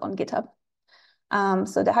that is on GitHub.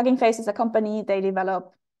 So the Hugging Face is a company, they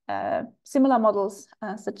develop similar models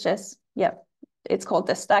such as, it's called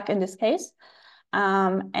the Stack in this case.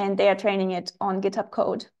 And they are training it on GitHub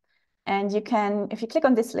code. And you can, if you click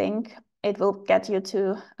on this link, it will get you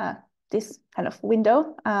to this kind of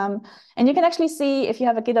window. And you can actually see if you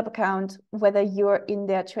have a GitHub account, whether you're in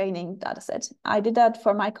their training dataset. I did that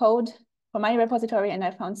for my code, for my repository, and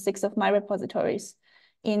I found 6 of my repositories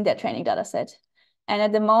in their training dataset. And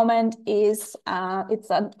at the moment it's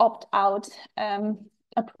an opt-out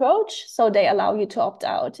approach. So they allow you to opt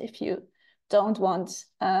out if you don't want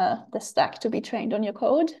the stack to be trained on your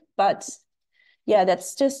code. But yeah,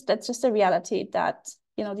 that's just a reality that,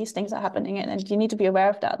 these things are happening, and you need to be aware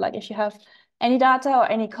of that. Like if you have any data or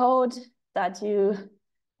any code that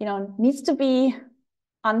needs to be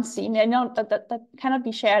unseen, that cannot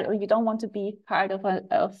be shared, or you don't want to be part of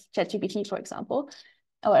ChatGPT, for example,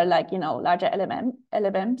 or larger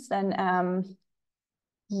LLMs, then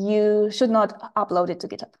you should not upload it to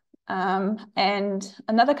GitHub. And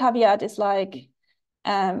another caveat is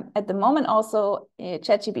at the moment also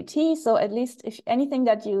ChatGPT. So at least if anything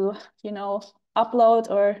that you upload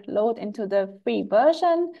or load into the free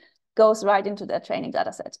version goes right into the training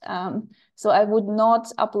dataset. So I would not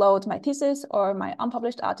upload my thesis or my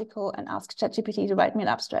unpublished article and ask ChatGPT to write me an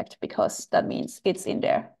abstract, because that means it's in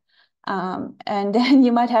there. And then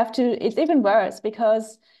you might have to, it's even worse,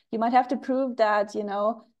 because you might have to prove that,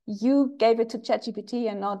 you gave it to ChatGPT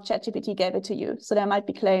and not ChatGPT gave it to you. So there might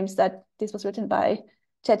be claims that this was written by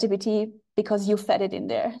ChatGPT because you fed it in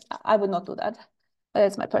there. I would not do that. But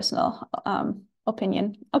that's my personal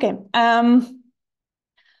opinion. Okay.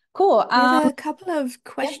 Cool. We have a couple of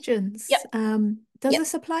questions. Yep. Does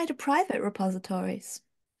this apply to private repositories?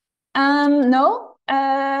 No.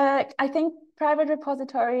 I think private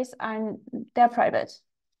repositories they're private.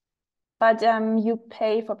 But you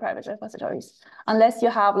pay for private repositories unless you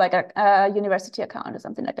have like a university account or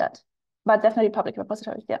something like that. But definitely public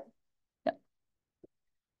repositories, yeah.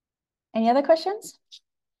 Any other questions?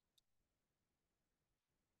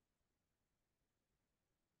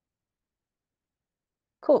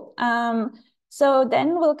 Cool. So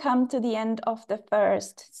then we'll come to the end of the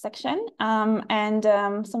first section and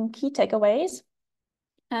some key takeaways.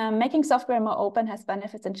 Making software more open has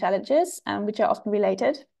benefits and challenges, which are often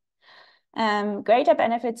related. Greater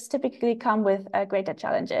benefits typically come with greater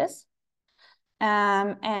challenges.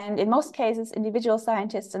 And in most cases, individual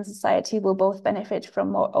scientists and society will both benefit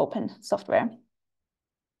from more open software.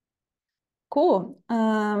 Cool.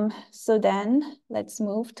 So then let's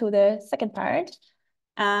move to the second part,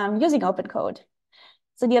 using open code.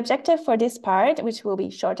 So the objective for this part, which will be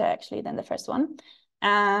shorter actually than the first one,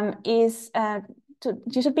 is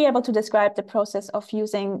you should be able to describe the process of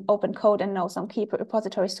using open code and know some key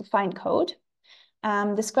repositories to find code.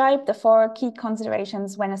 Describe the 4 key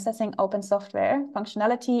considerations when assessing open software: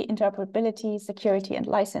 functionality, interoperability, security, and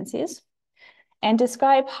licenses. and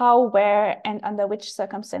describe how, where, and under which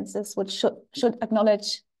circumstances one should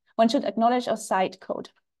acknowledge or cite code.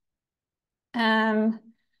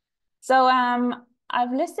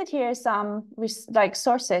 I've listed here some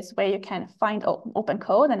sources where you can find open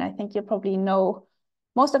code, and I think you probably know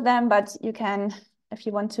most of them, but you can, if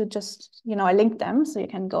you want to, just I linked them, so you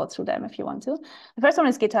can go through them if you want to. The first one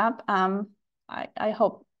is GitHub.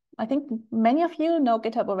 I think many of you know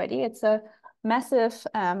GitHub already. It's a massive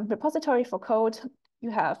repository for code.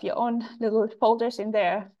 You have your own little folders in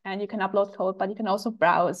there, and you can upload code, but you can also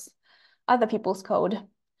browse other people's code.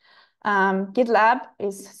 GitLab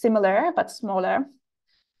is similar, but smaller.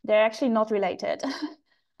 They're actually not related.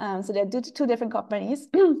 So they're two different companies.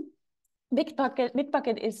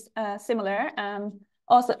 Bitbucket is similar.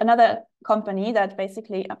 Also another company that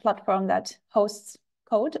basically a platform that hosts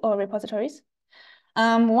code or repositories.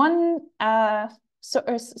 One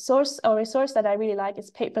source or resource that I really like is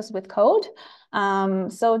Papers with Code.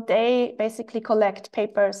 So they basically collect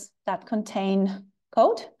papers that contain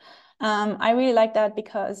code. I really like that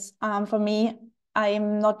because for me, I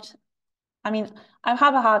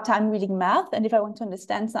have a hard time reading math, and if I want to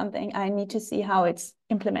understand something, I need to see how it's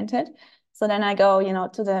implemented. So then I go,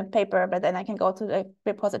 to the paper, but then I can go to the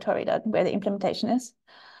repository where the implementation is.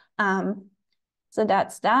 So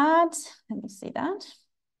that's that. Let me see that.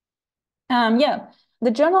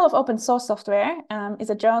 The Journal of Open Source Software is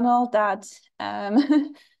a journal that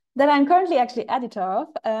that I'm currently actually editor of,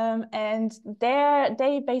 and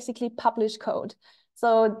they basically publish code.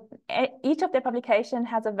 So each of their publication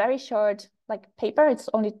has a very short paper. It's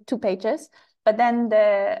only 2 pages, but then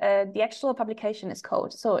the actual publication is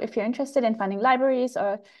code. So if you're interested in finding libraries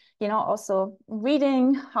or also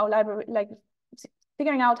reading how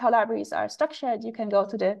figuring out how libraries are structured, you can go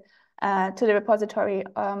to the repository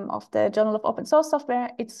of the Journal of Open Source Software.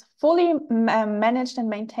 It's fully managed and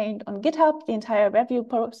maintained on GitHub. The entire review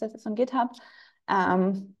process is on GitHub.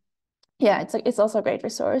 It's also a great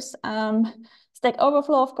resource. Stack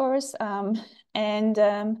Overflow, of course.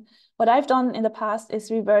 What I've done in the past is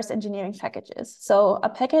reverse engineering packages. So a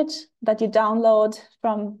package that you download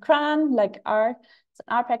from CRAN, it's an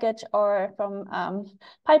R package, or from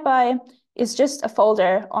PyPy, is just a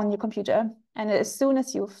folder on your computer. And as soon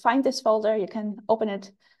as you find this folder, you can open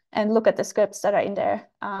it and look at the scripts that are in there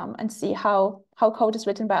and see how code is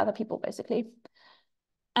written by other people, basically.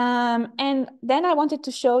 And then I wanted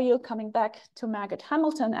to show you, coming back to Margaret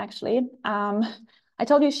Hamilton, actually. I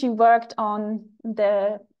told you she worked on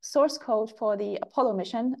the source code for the Apollo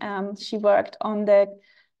mission. She worked on the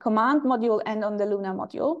command module and on the lunar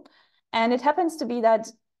module. And it happens to be that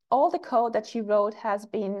all the code that she wrote has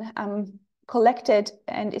been collected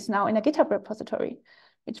and is now in a GitHub repository,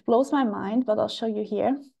 which blows my mind, but I'll show you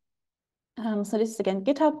here. So this is again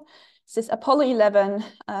GitHub. This is Apollo 11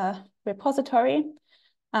 repository.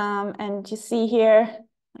 And you see here,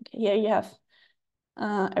 here you have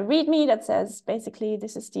a README that says basically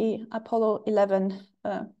this is the Apollo 11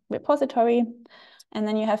 repository. And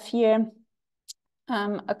then you have here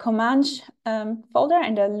a command folder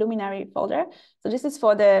and a luminary folder. So this is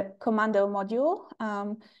for the commando module,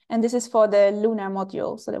 and this is for the lunar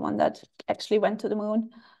module, so the one that actually went to the moon.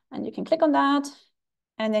 And you can click on that,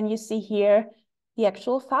 and then you see here the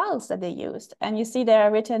actual files that they used. And you see they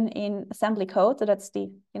are written in assembly code, so that's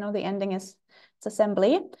the ending is it's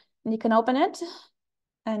assembly. And you can open it,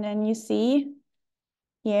 and then you see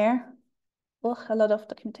here, a lot of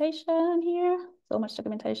documentation here, so much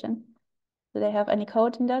documentation. Do they have any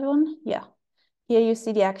code in that one? Yeah. Here you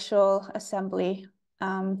see the actual assembly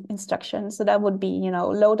instructions. So that would be,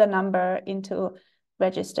 load a number into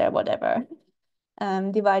register, whatever,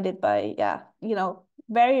 divided by,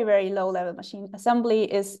 very, very low level machine. Assembly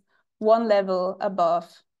is 1 level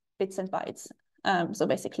above bits and bytes. So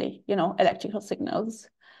basically, electrical signals.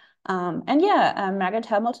 Margaret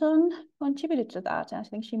Hamilton contributed to that. I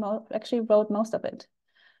think she actually wrote most of it,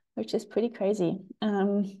 which is pretty crazy.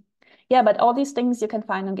 But all these things you can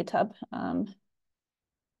find on GitHub.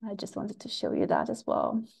 I just wanted to show you that as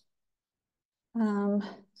well.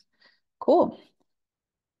 Cool.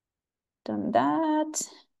 Done that.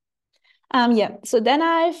 So then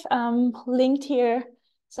I've linked here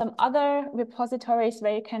some other repositories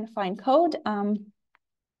where you can find code.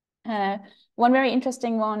 One very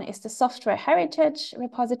interesting one is the Software Heritage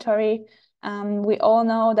repository. We all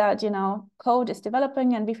know that, code is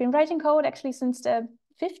developing, and we've been writing code actually since the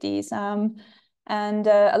 50s. And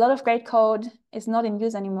a lot of great code is not in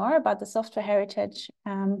use anymore, but the Software Heritage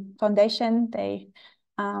Foundation, they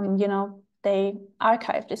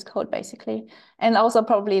archive this code basically. And also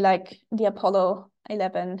probably the Apollo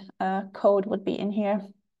 11 code would be in here.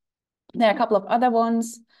 There are a couple of other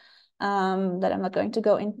ones. that I'm not going to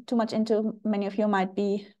go in too much into. Many of you might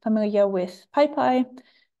be familiar with PyPy,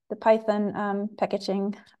 the Python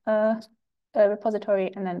packaging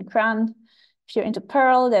repository, and then CRAN. If you're into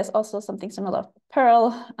Perl, there's also something similar for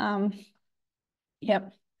Perl.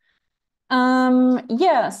 Yep.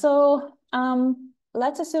 Yeah, so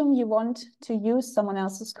let's assume you want to use someone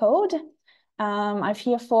else's code. I've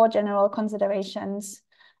here 4 general considerations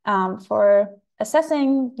for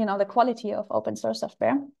assessing, the quality of open source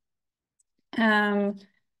software. The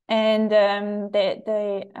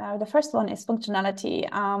first one is functionality,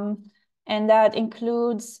 and that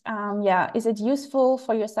includes, is it useful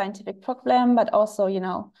for your scientific problem, but also,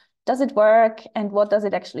 does it work and what does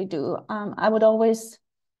it actually do? I would always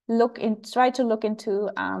try to look into,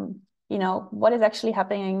 what is actually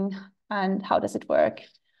happening and how does it work?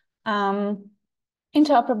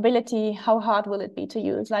 Interoperability, how hard will it be to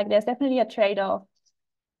use? Like, there's definitely a trade-off.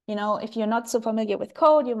 If you're not so familiar with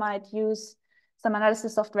code, you might use some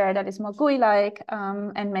analysis software that is more GUI-like,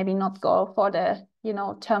 and maybe not go for the,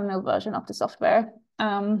 terminal version of the software.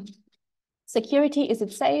 Security, is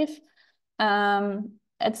it safe?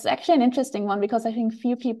 It's actually an interesting one because I think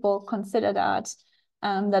few people consider that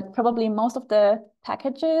probably most of the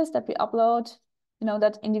packages that we upload,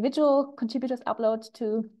 that individual contributors upload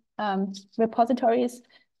to repositories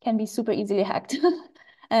can be super easily hacked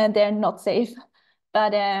and they're not safe.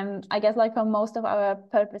 But I guess like for most of our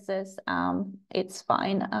purposes, it's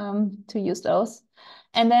fine to use those.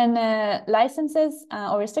 And then licenses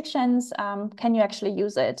or restrictions, can you actually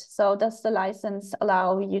use it? So does the license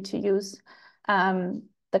allow you to use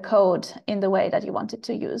the code in the way that you want it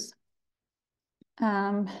to use?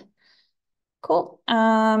 Cool.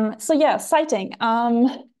 So yeah, citing.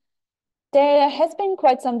 There has been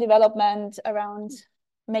quite some development around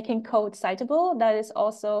making code citable. That is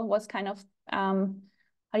also was kind of how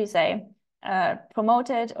do you say,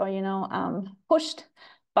 promoted or pushed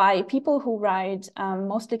by people who write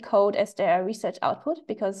mostly code as their research output,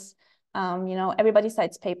 because everybody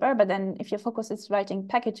cites paper, but then if your focus is writing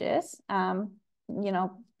packages,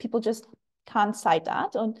 people just can't cite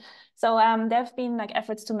that. And so there have been like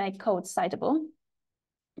efforts to make code citable.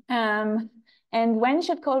 And when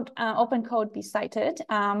should open code be cited?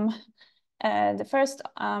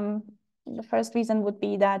 The first reason would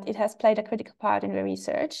be that it has played a critical part in the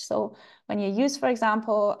research. So when you use, for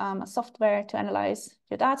example, a software to analyze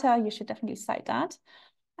your data, you should definitely cite that.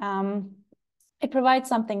 It provides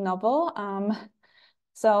something novel.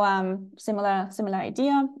 Similar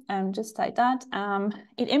idea, just cite that.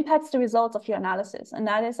 It impacts the results of your analysis. And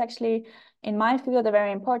that is actually, in my field, a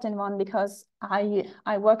very important one, because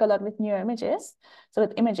I work a lot with neuroimages, so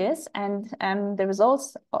with images, and the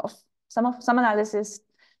results of some analysis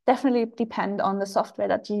definitely depend on the software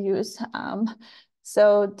that you use.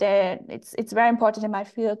 So it's very important in my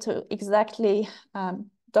field to exactly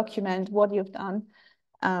document what you've done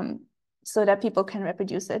so that people can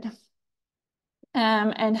reproduce it.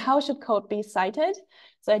 And how should code be cited?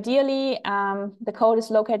 So ideally, the code is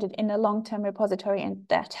located in a long-term repository and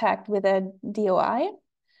tagged with a DOI.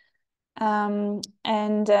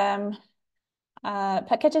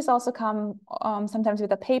 Packages also come sometimes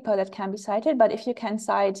with a paper that can be cited, but if you can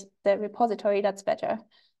cite the repository, that's better.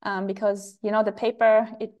 Because the paper,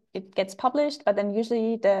 it gets published, but then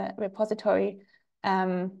usually the repository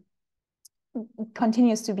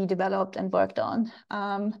continues to be developed and worked on.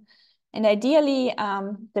 And ideally,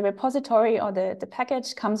 the repository or the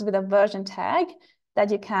package comes with a version tag that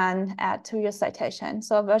you can add to your citation.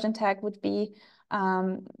 So a version tag would be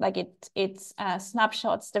like it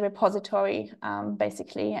snapshots the repository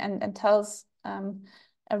basically and tells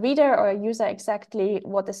a reader or a user exactly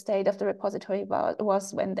what the state of the repository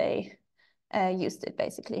was when they used it,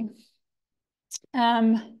 basically.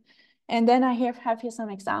 And then I have here some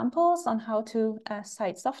examples on how to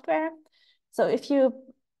cite software. So if you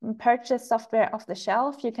purchase software off the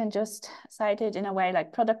shelf, you can just cite it in a way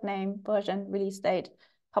like product name, version, release date,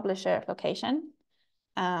 publisher, location,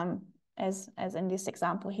 as in this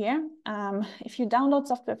example here. If you download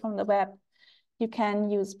software from the web, you can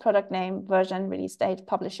use product name, version, release date,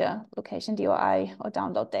 publisher, location, DOI, or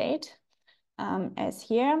download date, as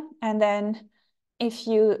here. And then if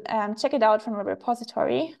you check it out from a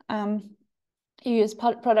repository, you use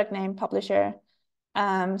product name, publisher,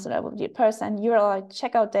 so that would be a person, URL,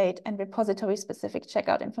 checkout date, and repository-specific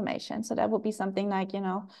checkout information. So that would be something like,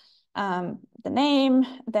 the name,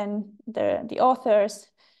 then the authors,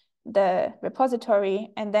 the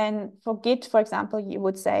repository, and then for Git, for example, you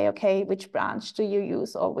would say, okay, which branch do you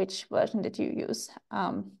use or which version did you use,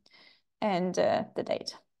 and the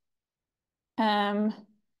date.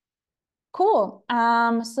 Cool.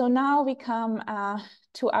 So now we come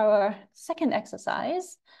to our second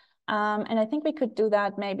exercise. And I think we could do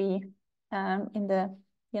that maybe in the,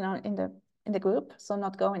 in the group, so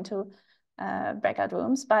not go into breakout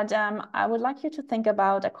rooms. But I would like you to think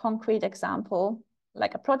about a concrete example,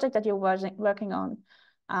 like a project that you're working on,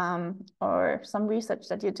 or some research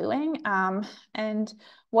that you're doing. And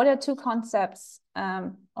what are two concepts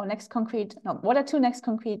what are two next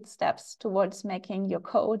concrete steps towards making your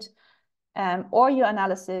code or your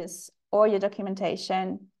analysis or your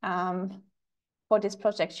documentation for this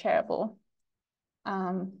project shareable?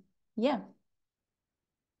 Yeah.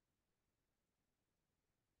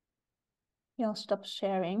 I'll stop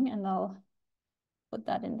sharing and I'll put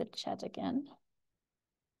that in the chat again.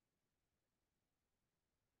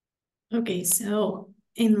 Okay, so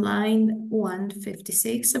in line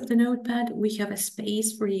 156 of the notepad, we have a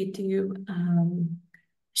space for you to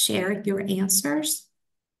share your answers.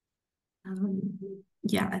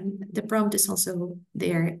 Yeah, and the prompt is also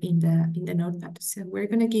there in the notepad. So we're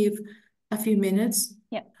gonna give a few minutes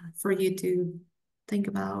for you to think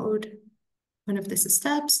about one of these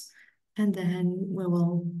steps, and then we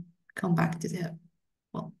will come back to the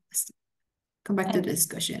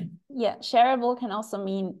discussion. Yeah, shareable can also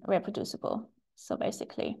mean reproducible. So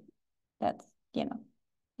basically, that's, yeah.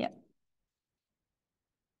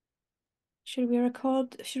 Should we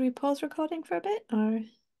pause recording for a bit or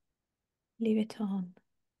leave it on?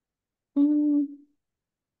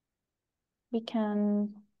 We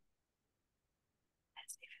can.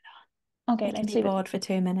 Let's leave it on. Okay, let's be bored for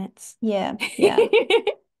 2 minutes. Yeah.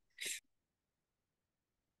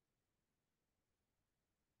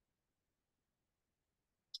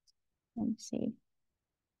 Let me see.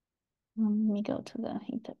 Let me go to the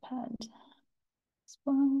Etherpad as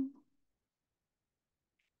well.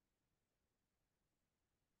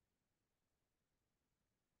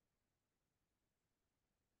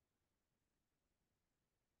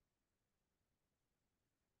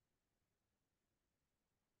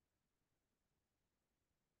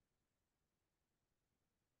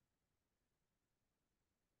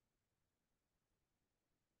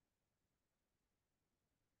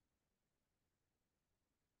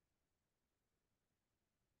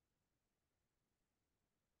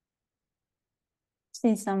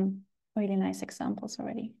 See some really nice examples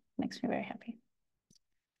already. Makes me very happy.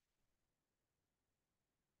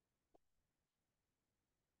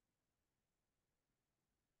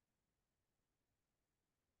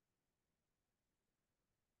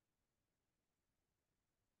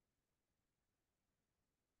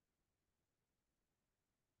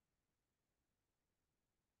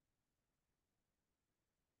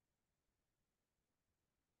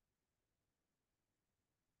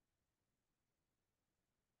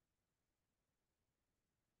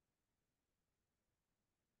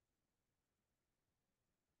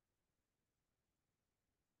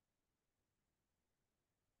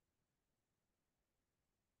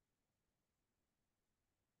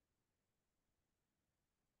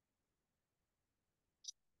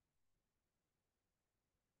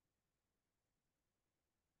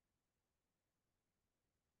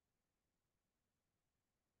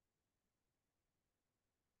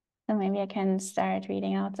 So maybe I can start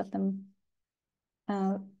reading out of them,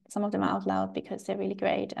 some of them out loud because they're really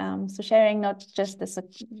great. So sharing not just the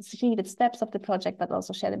succeeded steps of the project, but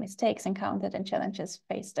also share the mistakes encountered and challenges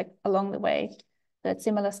faced along the way. That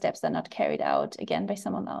similar steps are not carried out again by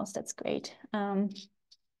someone else. That's great.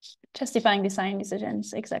 Justifying design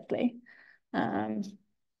decisions, exactly. That's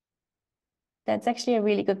actually a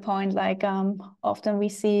really good point. Like often we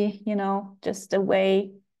see, just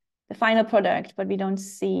the final product, but we don't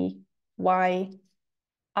see why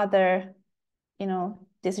other,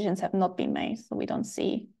 decisions have not been made. So we don't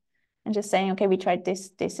see, and just saying, okay, we tried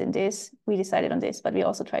this, this, and this. We decided on this, but we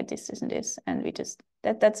also tried this, this, and this, and we just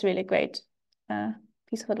that's really great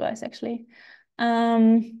piece of advice, actually.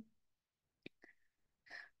 Organize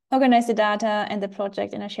the data and the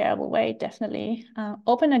project in a shareable way, definitely.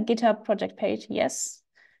 Open a GitHub project page, yes.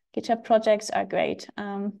 GitHub projects are great.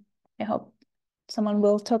 I hope someone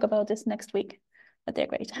will talk about this next week, but they're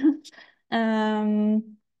great.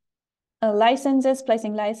 Licenses,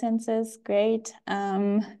 placing licenses, great.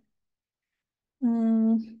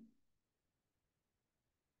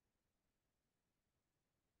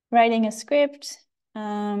 Writing a script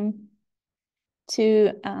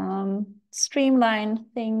to streamline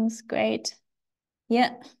things, great.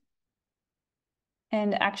 Yeah.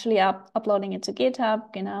 And actually uploading it to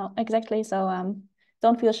GitHub, exactly. So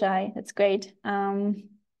don't feel shy. That's great.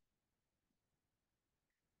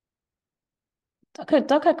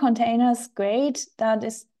 Docker containers, great. That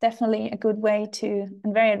is definitely a good way to,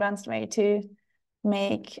 and very advanced way to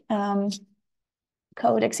make code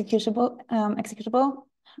executable,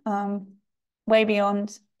 way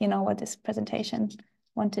beyond, what this presentation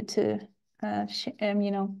wanted to,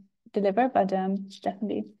 deliver, but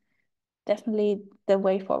definitely the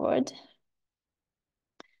way forward.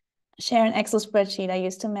 Share an Excel spreadsheet I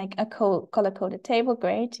used to make a color-coded table,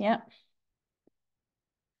 great, yeah.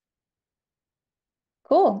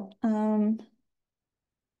 Cool.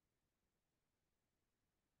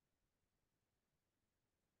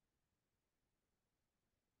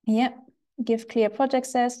 Yeah, give clear project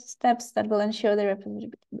steps that will ensure the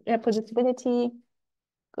reproducibility.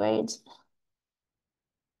 Great.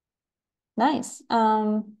 Nice.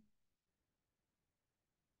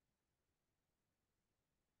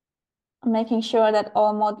 Making sure that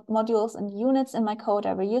all modules and units in my code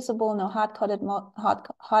are reusable, no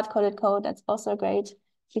hard-coded code. That's also a great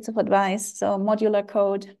piece of advice. So modular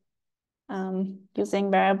code,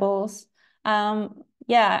 using variables.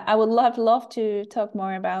 Yeah, I would love to talk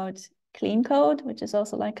more about clean code, which is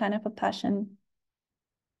also like kind of a passion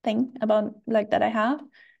thing about like that I have.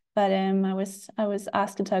 But I was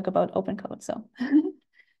asked to talk about open code, so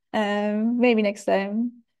maybe next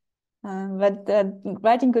time. But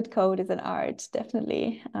writing good code is an art,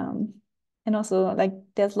 definitely. And also like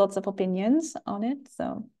there's lots of opinions on it,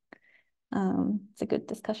 so it's a good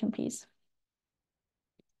discussion piece.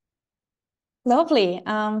 Lovely.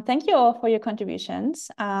 Thank you all for your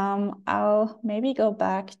contributions. I'll maybe go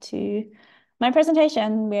back to my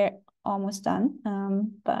presentation. We're almost done,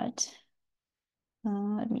 but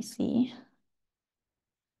let me see.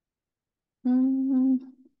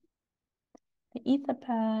 The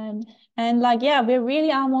Etherpad. And like, yeah, we're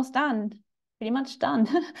really almost done. Pretty much done.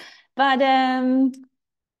 But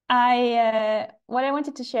what I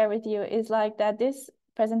wanted to share with you is like that this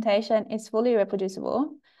presentation is fully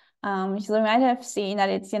reproducible. So you might have seen that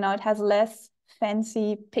it's, it has less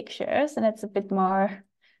fancy pictures and it's a bit more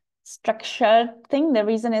structured thing. The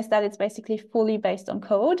reason is that it's basically fully based on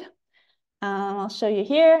code. I'll show you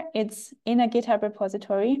here. It's in a GitHub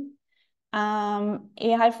repository.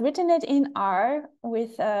 I've written it in R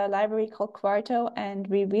with a library called Quarto and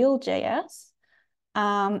Reveal.js.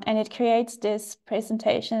 And it creates this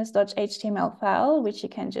presentations.html file, which you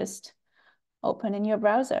can just open in your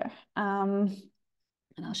browser.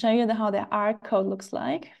 And I'll show you how the R code looks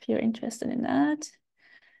like if you're interested in that.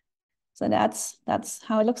 So that's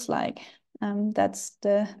how it looks like. That's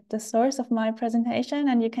the source of my presentation,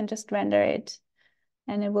 and you can just render it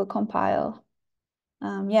and it will compile.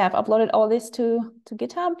 Yeah, I've uploaded all this to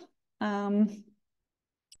GitHub.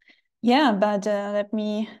 Yeah, but let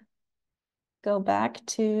me go back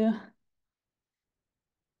to,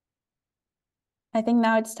 I think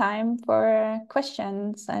now it's time for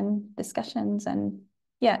questions and discussions. And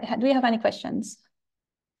yeah, do we have any questions?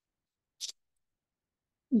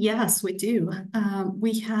 Yes, we do.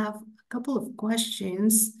 We have a couple of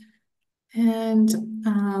questions. And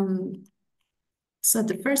so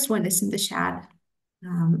the first one is in the chat.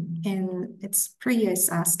 And it's Priya is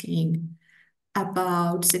asking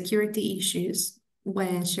about security issues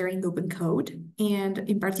when sharing open code. And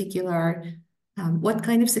in particular, what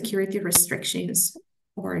kind of security restrictions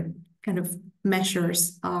or kind of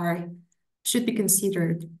measures should be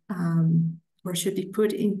considered or should be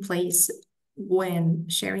put in place when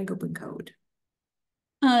sharing open code?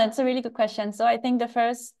 That's a really good question. So I think the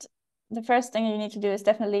first thing you need to do is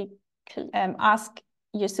definitely ask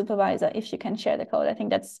your supervisor if you can share the code. I think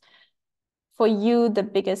that's for you the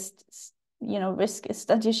biggest risk is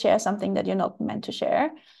that you share something that you're not meant to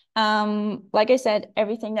share. Like I said,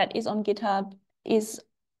 everything that is on GitHub is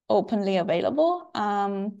openly available.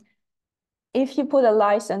 If you put a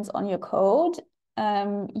license on your code,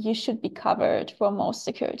 you should be covered for most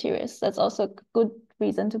security risks. That's also a good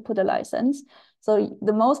reason to put a license. So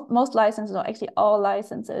the most licenses, or actually all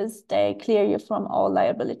licenses, they clear you from all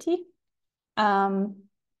liability.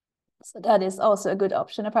 So that is also a good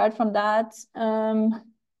option. Apart from that,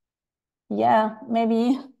 yeah,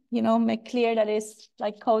 maybe make clear that it's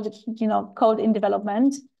like code in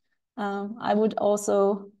development. I would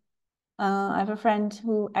also I have a friend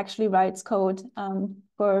who actually writes code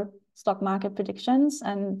for stock market predictions,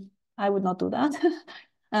 and I would not do that.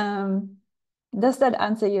 Does that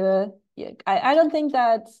answer your? I don't think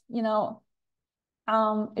that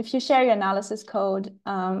if you share your analysis code,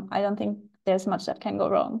 I don't think there's much that can go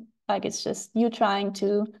wrong. Like it's just you trying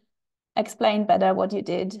to explain better what you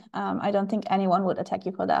did. I don't think anyone would attack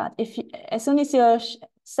you for that. As soon as you're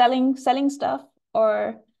selling stuff,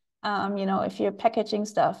 or if you're packaging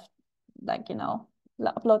stuff, like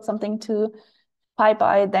upload something to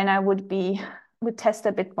PyPy, then I would test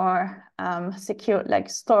a bit more secure,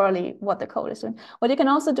 like thoroughly what the code is doing. What you can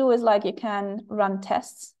also do is like you can run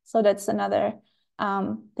tests. So that's another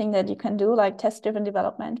thing that you can do, like test-driven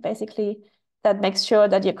development, basically that makes sure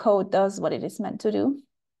that your code does what it is meant to do.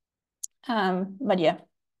 But yeah,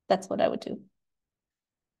 that's what I would do.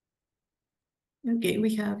 Okay,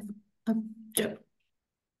 we have Joe.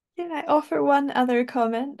 Can I offer one other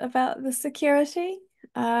comment about the security?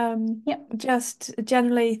 Just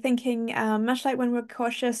generally thinking, much like when we're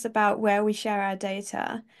cautious about where we share our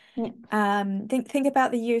data, think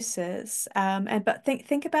about the uses, but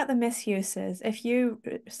think about the misuses. If you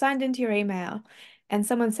signed into your email and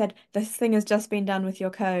someone said this thing has just been done with your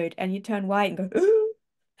code, and you turn white and go, ooh,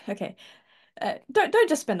 okay. Don't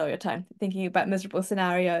just spend all your time thinking about miserable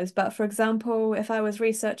scenarios. But for example, if I was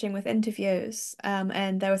researching with interviews,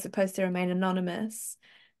 and they were supposed to remain anonymous,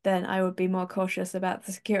 then I would be more cautious about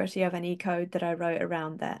the security of any code that I wrote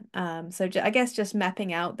around that. So I guess just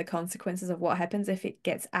mapping out the consequences of what happens if it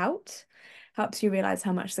gets out helps you realize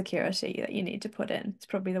how much security that you need to put in. It's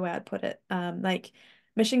probably the way I'd put it. Like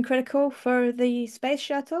mission critical for the space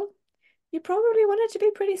shuttle, you probably want it to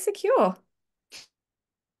be pretty secure.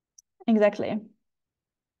 Exactly.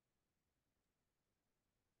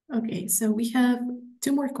 Okay, so we have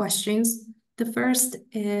 2 more questions. The first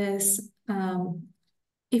is,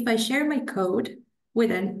 if I share my code with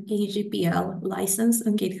an AGPL license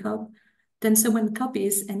on GitHub, then someone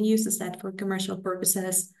copies and uses that for commercial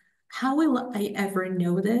purposes, how will I ever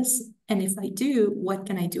know this? And if I do, what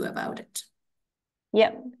can I do about it?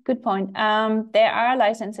 Yeah, good point. There are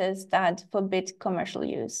licenses that forbid commercial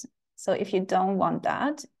use. So if you don't want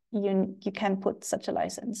that, you can put such a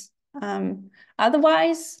license.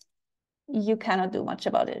 Otherwise, you cannot do much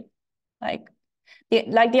about it. Like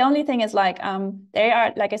the only thing is like there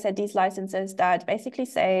are, like I said, these licenses that basically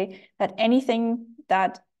say that anything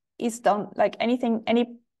that is done, like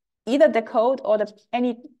either the code or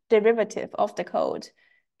any derivative of the code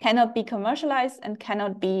cannot be commercialized and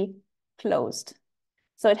cannot be closed.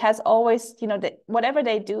 So it has always, whatever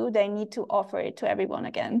they do, they need to offer it to everyone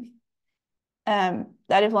again.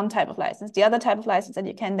 That is one type of license. The other type of license that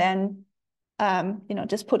you can then,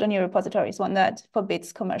 just put on your repository is one that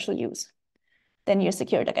forbids commercial use. Then you're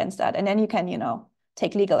secured against that. And then you can,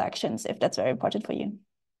 take legal actions if that's very important for you.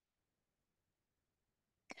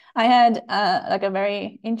 I had like a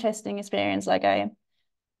very interesting experience. Like I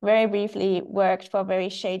very briefly worked for a very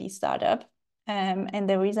shady startup. And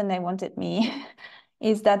the reason they wanted me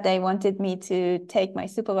is that they wanted me to take my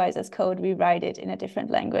supervisor's code, rewrite it in a different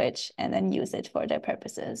language, and then use it for their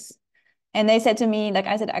purposes. And they said to me, like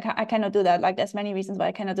I said, I cannot do that. Like there's many reasons why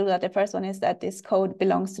I cannot do that. The first one is that this code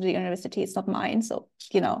belongs to the university. It's not mine. So,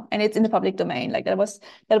 and it's in the public domain. Like that was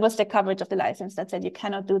the coverage of the license that said you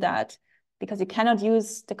cannot do that because you cannot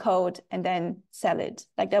use the code and then sell it.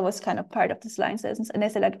 Like that was kind of part of this license. And they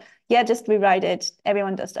said like, yeah, just rewrite it.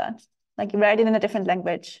 Everyone does that. Like you write it in a different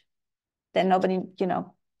language, then nobody,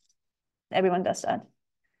 everyone does that.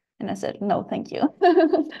 And I said, no, thank you.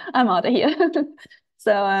 I'm out of here.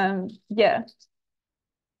 So yeah,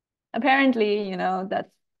 apparently, that's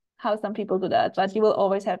how some people do that, but you will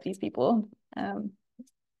always have these people.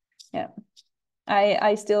 Yeah,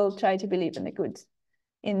 I still try to believe in the good,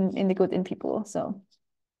 in the good in people. So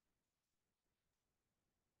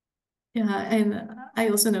yeah, and I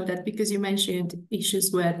also know that because you mentioned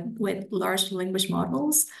issues with large language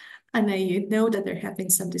models, and I know that there have been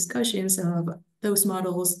some discussions of those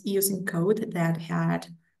models using code that had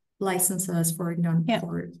licenses for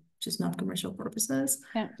just not commercial purposes.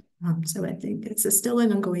 Yeah. So I think it's still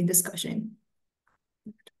an ongoing discussion.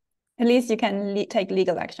 At least you can take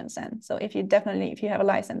legal actions then. So if you have a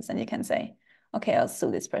license, then you can say, okay, I'll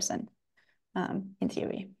sue this person, in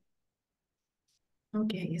theory.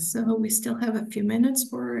 Okay, so we still have a few minutes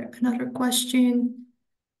for another question.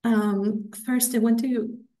 First,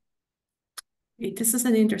 this is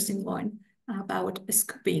an interesting one about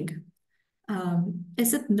scooping.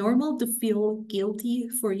 Is it normal to feel guilty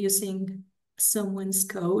for using someone's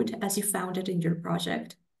code as you found it in your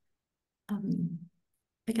project?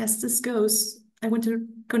 I guess I want to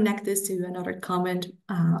connect this to another comment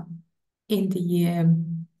in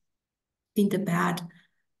the pad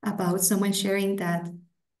about someone sharing that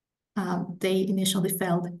they initially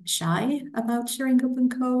felt shy about sharing open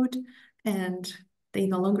code, and they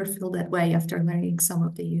no longer feel that way after learning some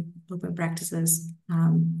of the open practices.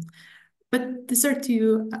 But these are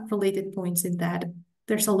 2 related points in that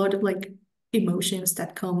there's a lot of like emotions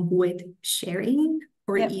that come with sharing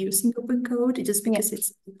or using open code just because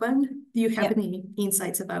it's open. Do you have any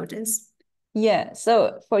insights about this? Yeah,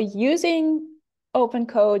 so for using open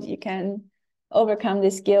code, you can overcome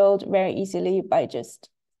this guilt very easily by just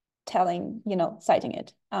telling, citing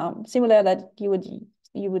it. Similar that you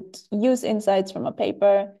would use insights from a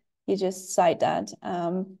paper, you just cite that,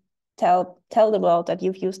 tell the world that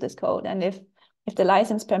you've used this code. And if the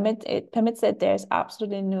license permits it, there's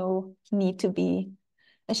absolutely no need to be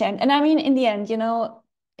ashamed. And I mean, in the end,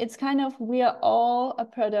 it's kind of, we are all a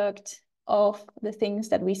product of the things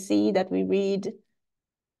that we see, that we read.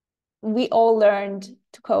 We all learned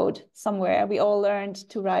to code somewhere. We all learned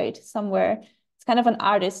to write somewhere. It's kind of an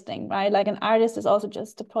artist thing, right? Like an artist is also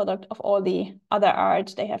just a product of all the other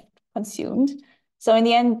art they have consumed. So in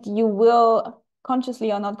the end, you will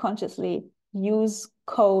consciously or not consciously use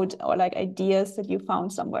code or like ideas that you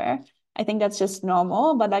found somewhere. I think that's just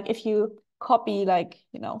normal. But like if you copy like,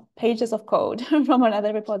 pages of code from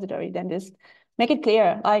another repository, then just make it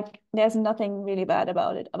clear. Like there's nothing really bad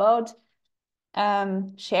about it. About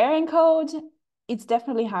sharing code, it's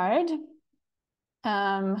definitely hard.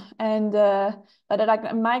 But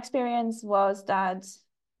like my experience was that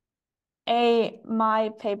my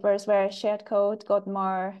papers where shared code got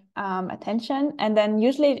more attention, and then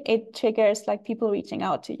usually it triggers like people reaching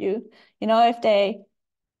out to you.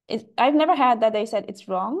 I've never had that they said it's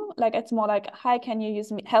wrong. Like it's more like, hi, can you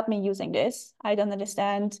help me using this? I don't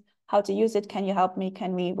understand how to use it. Can you help me?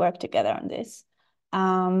 Can we work together on this?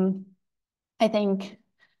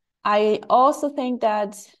 I also think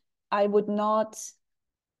that I would not,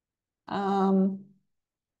 I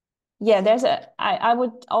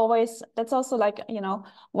would always, that's also like,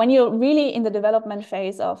 when you're really in the development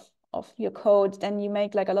phase of your code, then you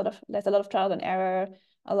make like there's a lot of trial and error,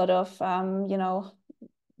 a lot of,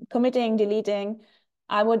 committing, deleting.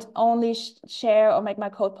 I would only share or make my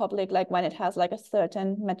code public like when it has like a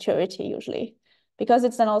certain maturity usually, because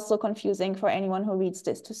it's then also confusing for anyone who reads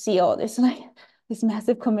this to see all this like this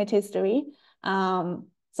massive commit history.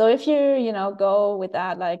 So if you go with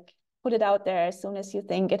that, like put it out there as soon as you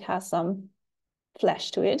think it has some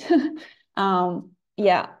flesh to it.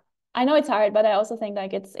 Yeah, I know it's hard, but I also think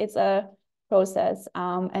like it's a process,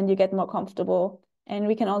 and you get more comfortable, and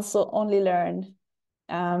we can also only learn,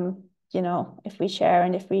 if we share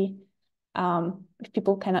and if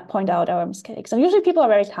people cannot point out our mistakes. And usually people are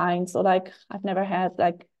very kind. So like I've never had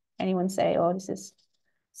like anyone say, oh, this is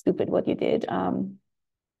stupid what you did. And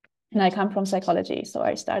I come from psychology, so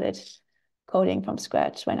I started coding from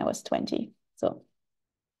scratch when I was 20. So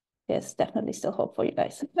there's definitely still hope for you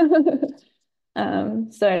guys.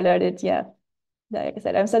 So I learned it, yeah. Like I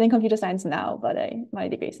said, I'm studying computer science now, but my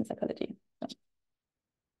degree is in psychology. So.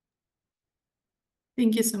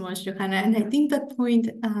 Thank you so much, Johanna. And I think that point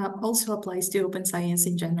also applies to open science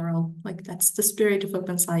in general. Like that's the spirit of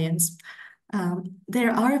open science.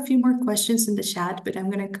 There are a few more questions in the chat, but I'm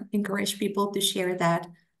going to encourage people to share that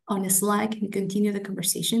on Slack and continue the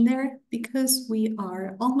conversation there, because we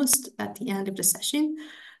are almost at the end of the session.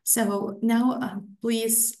 So now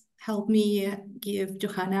please help me give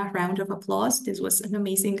Johanna a round of applause. This was an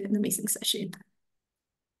amazing session.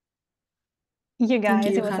 You guys,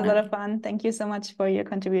 Thank you, it was a lot of fun. Thank you so much for your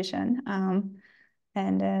contribution.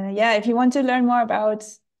 Yeah, if you want to learn more about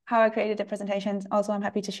how I created the presentations, also I'm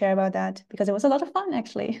happy to share about that, because it was a lot of fun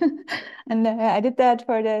actually. And I did that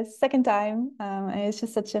for the second time. And it's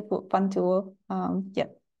just such a fun tool. Yeah.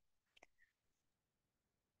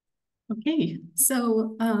 Okay,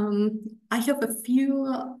 so I have a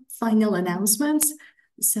few final announcements.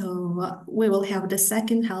 So we will have the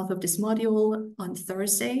second half of this module on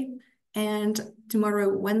Thursday, and tomorrow,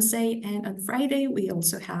 Wednesday, and on Friday, we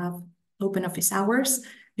also have open office hours.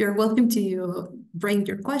 You're welcome to bring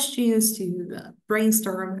your questions, to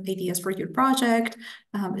brainstorm ideas for your project.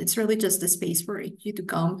 It's really just a space for you to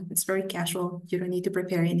come. It's very casual. You don't need to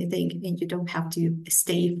prepare anything, and you don't have to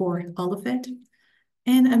stay for all of it.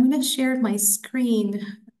 And I'm going to share my screen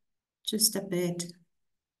just a bit.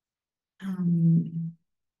 Can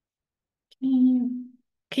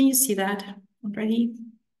you see that already?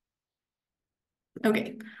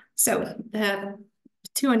 Okay, so the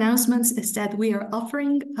two announcements is that we are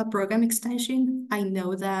offering a program extension. I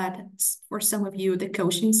know that for some of you, the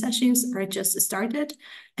coaching sessions are just started,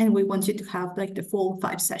 and we want you to have like the full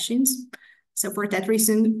 5 sessions. So for that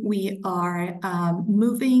reason, we are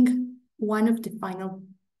moving one of the final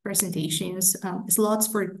presentations, slots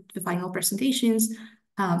for the final presentations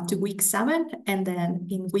to week 7. And then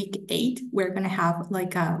in week 8, we're going to have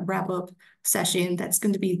like a wrap-up session that's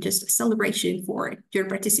going to be just a celebration for your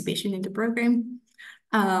participation in the program.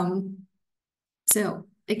 So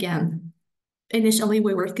again, initially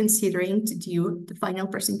we were considering to do the final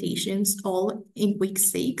presentations all in week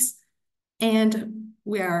 6, and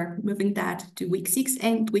we are moving that to week 6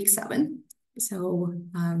 and week 7. So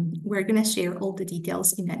we're going to share all the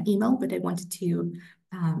details in an email, but I wanted to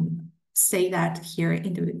say that here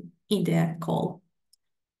in the call.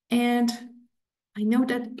 And I know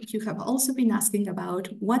that you have also been asking about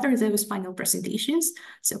what are those final presentations.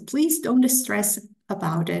 So please don't stress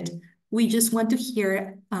about it. We just want to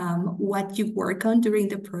hear what you work on during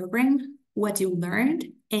the program, what you learned,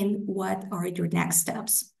 and what are your next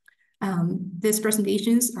steps. These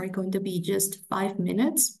presentations are going to be just 5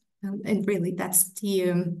 minutes. And really, that's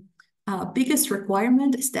the biggest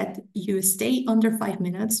requirement is that you stay under 5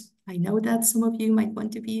 minutes. I know that some of you might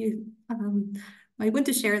want to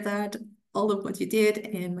share that all of what you did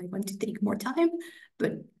and might want to take more time,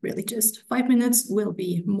 but really just 5 minutes will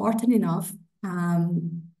be more than enough.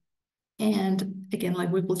 And again,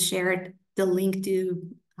 like we will share the link to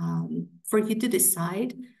for you to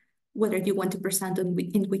decide whether you want to present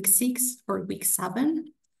in week 6 or week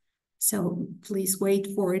 7. So please wait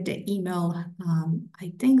for the email,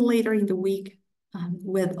 I think later in the week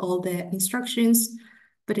with all the instructions.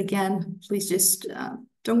 But again, please just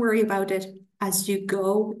don't worry about it. As you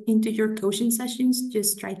go into your coaching sessions,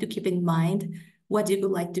 just try to keep in mind what you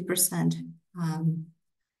would like to present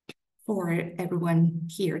for everyone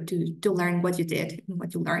here to learn what you did and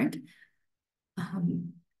what you learned.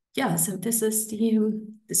 Yeah, so these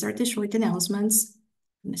are the short announcements.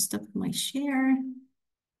 I'm gonna stop my share.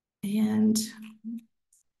 And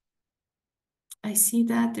I see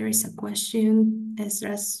that there is a question,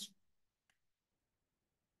 Esdras.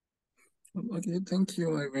 Okay, thank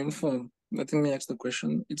you, Irene, for letting me ask the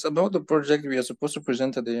question. It's about the project we are supposed to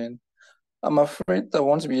present at the end. I'm afraid I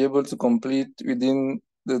won't be able to complete within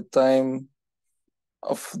the time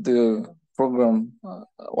of the program.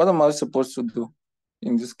 What am I supposed to do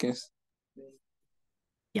in this case?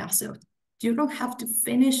 Yeah, so you don't have to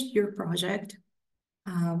finish your project.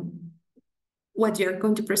 What you're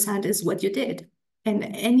going to present is what you did and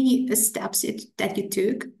any steps that you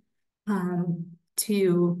took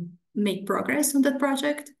to make progress on that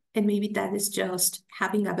project. And maybe that is just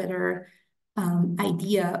having a better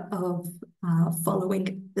idea of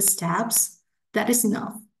following the steps. That is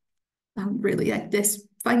enough. Really, like these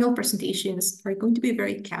final presentations are going to be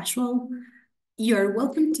very casual. You're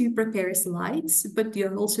welcome to prepare slides, but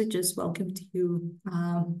you're also just welcome to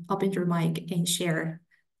open your mic and share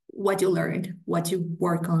what you learned, what you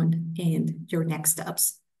work on, and your next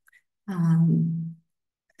steps.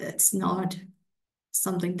 It's not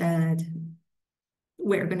something that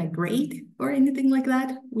we're going to grade or anything like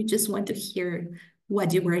that. We just want to hear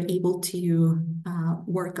what you were able to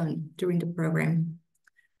work on during the program.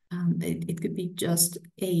 It could be just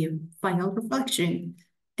a final reflection.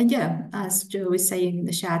 And yeah, as Joe is saying in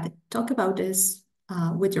the chat, talk about this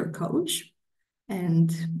with your coach, and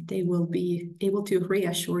they will be able to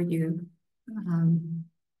reassure you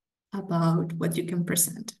about what you can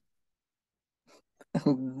present.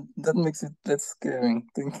 That makes it less scary.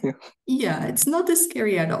 Thank you. Yeah, it's not as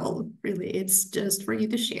scary at all, really. It's just for you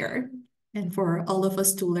to share and for all of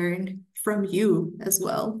us to learn from you as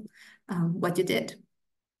well what you did.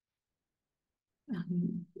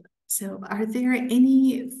 So are there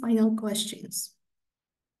any final questions?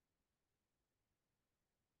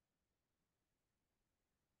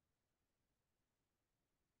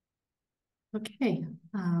 Okay,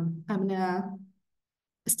 I'm gonna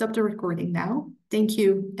stop the recording now. Thank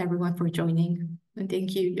you everyone for joining, and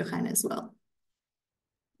thank you, Johanna, as well.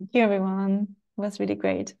 Thank you, everyone. It was really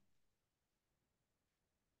great.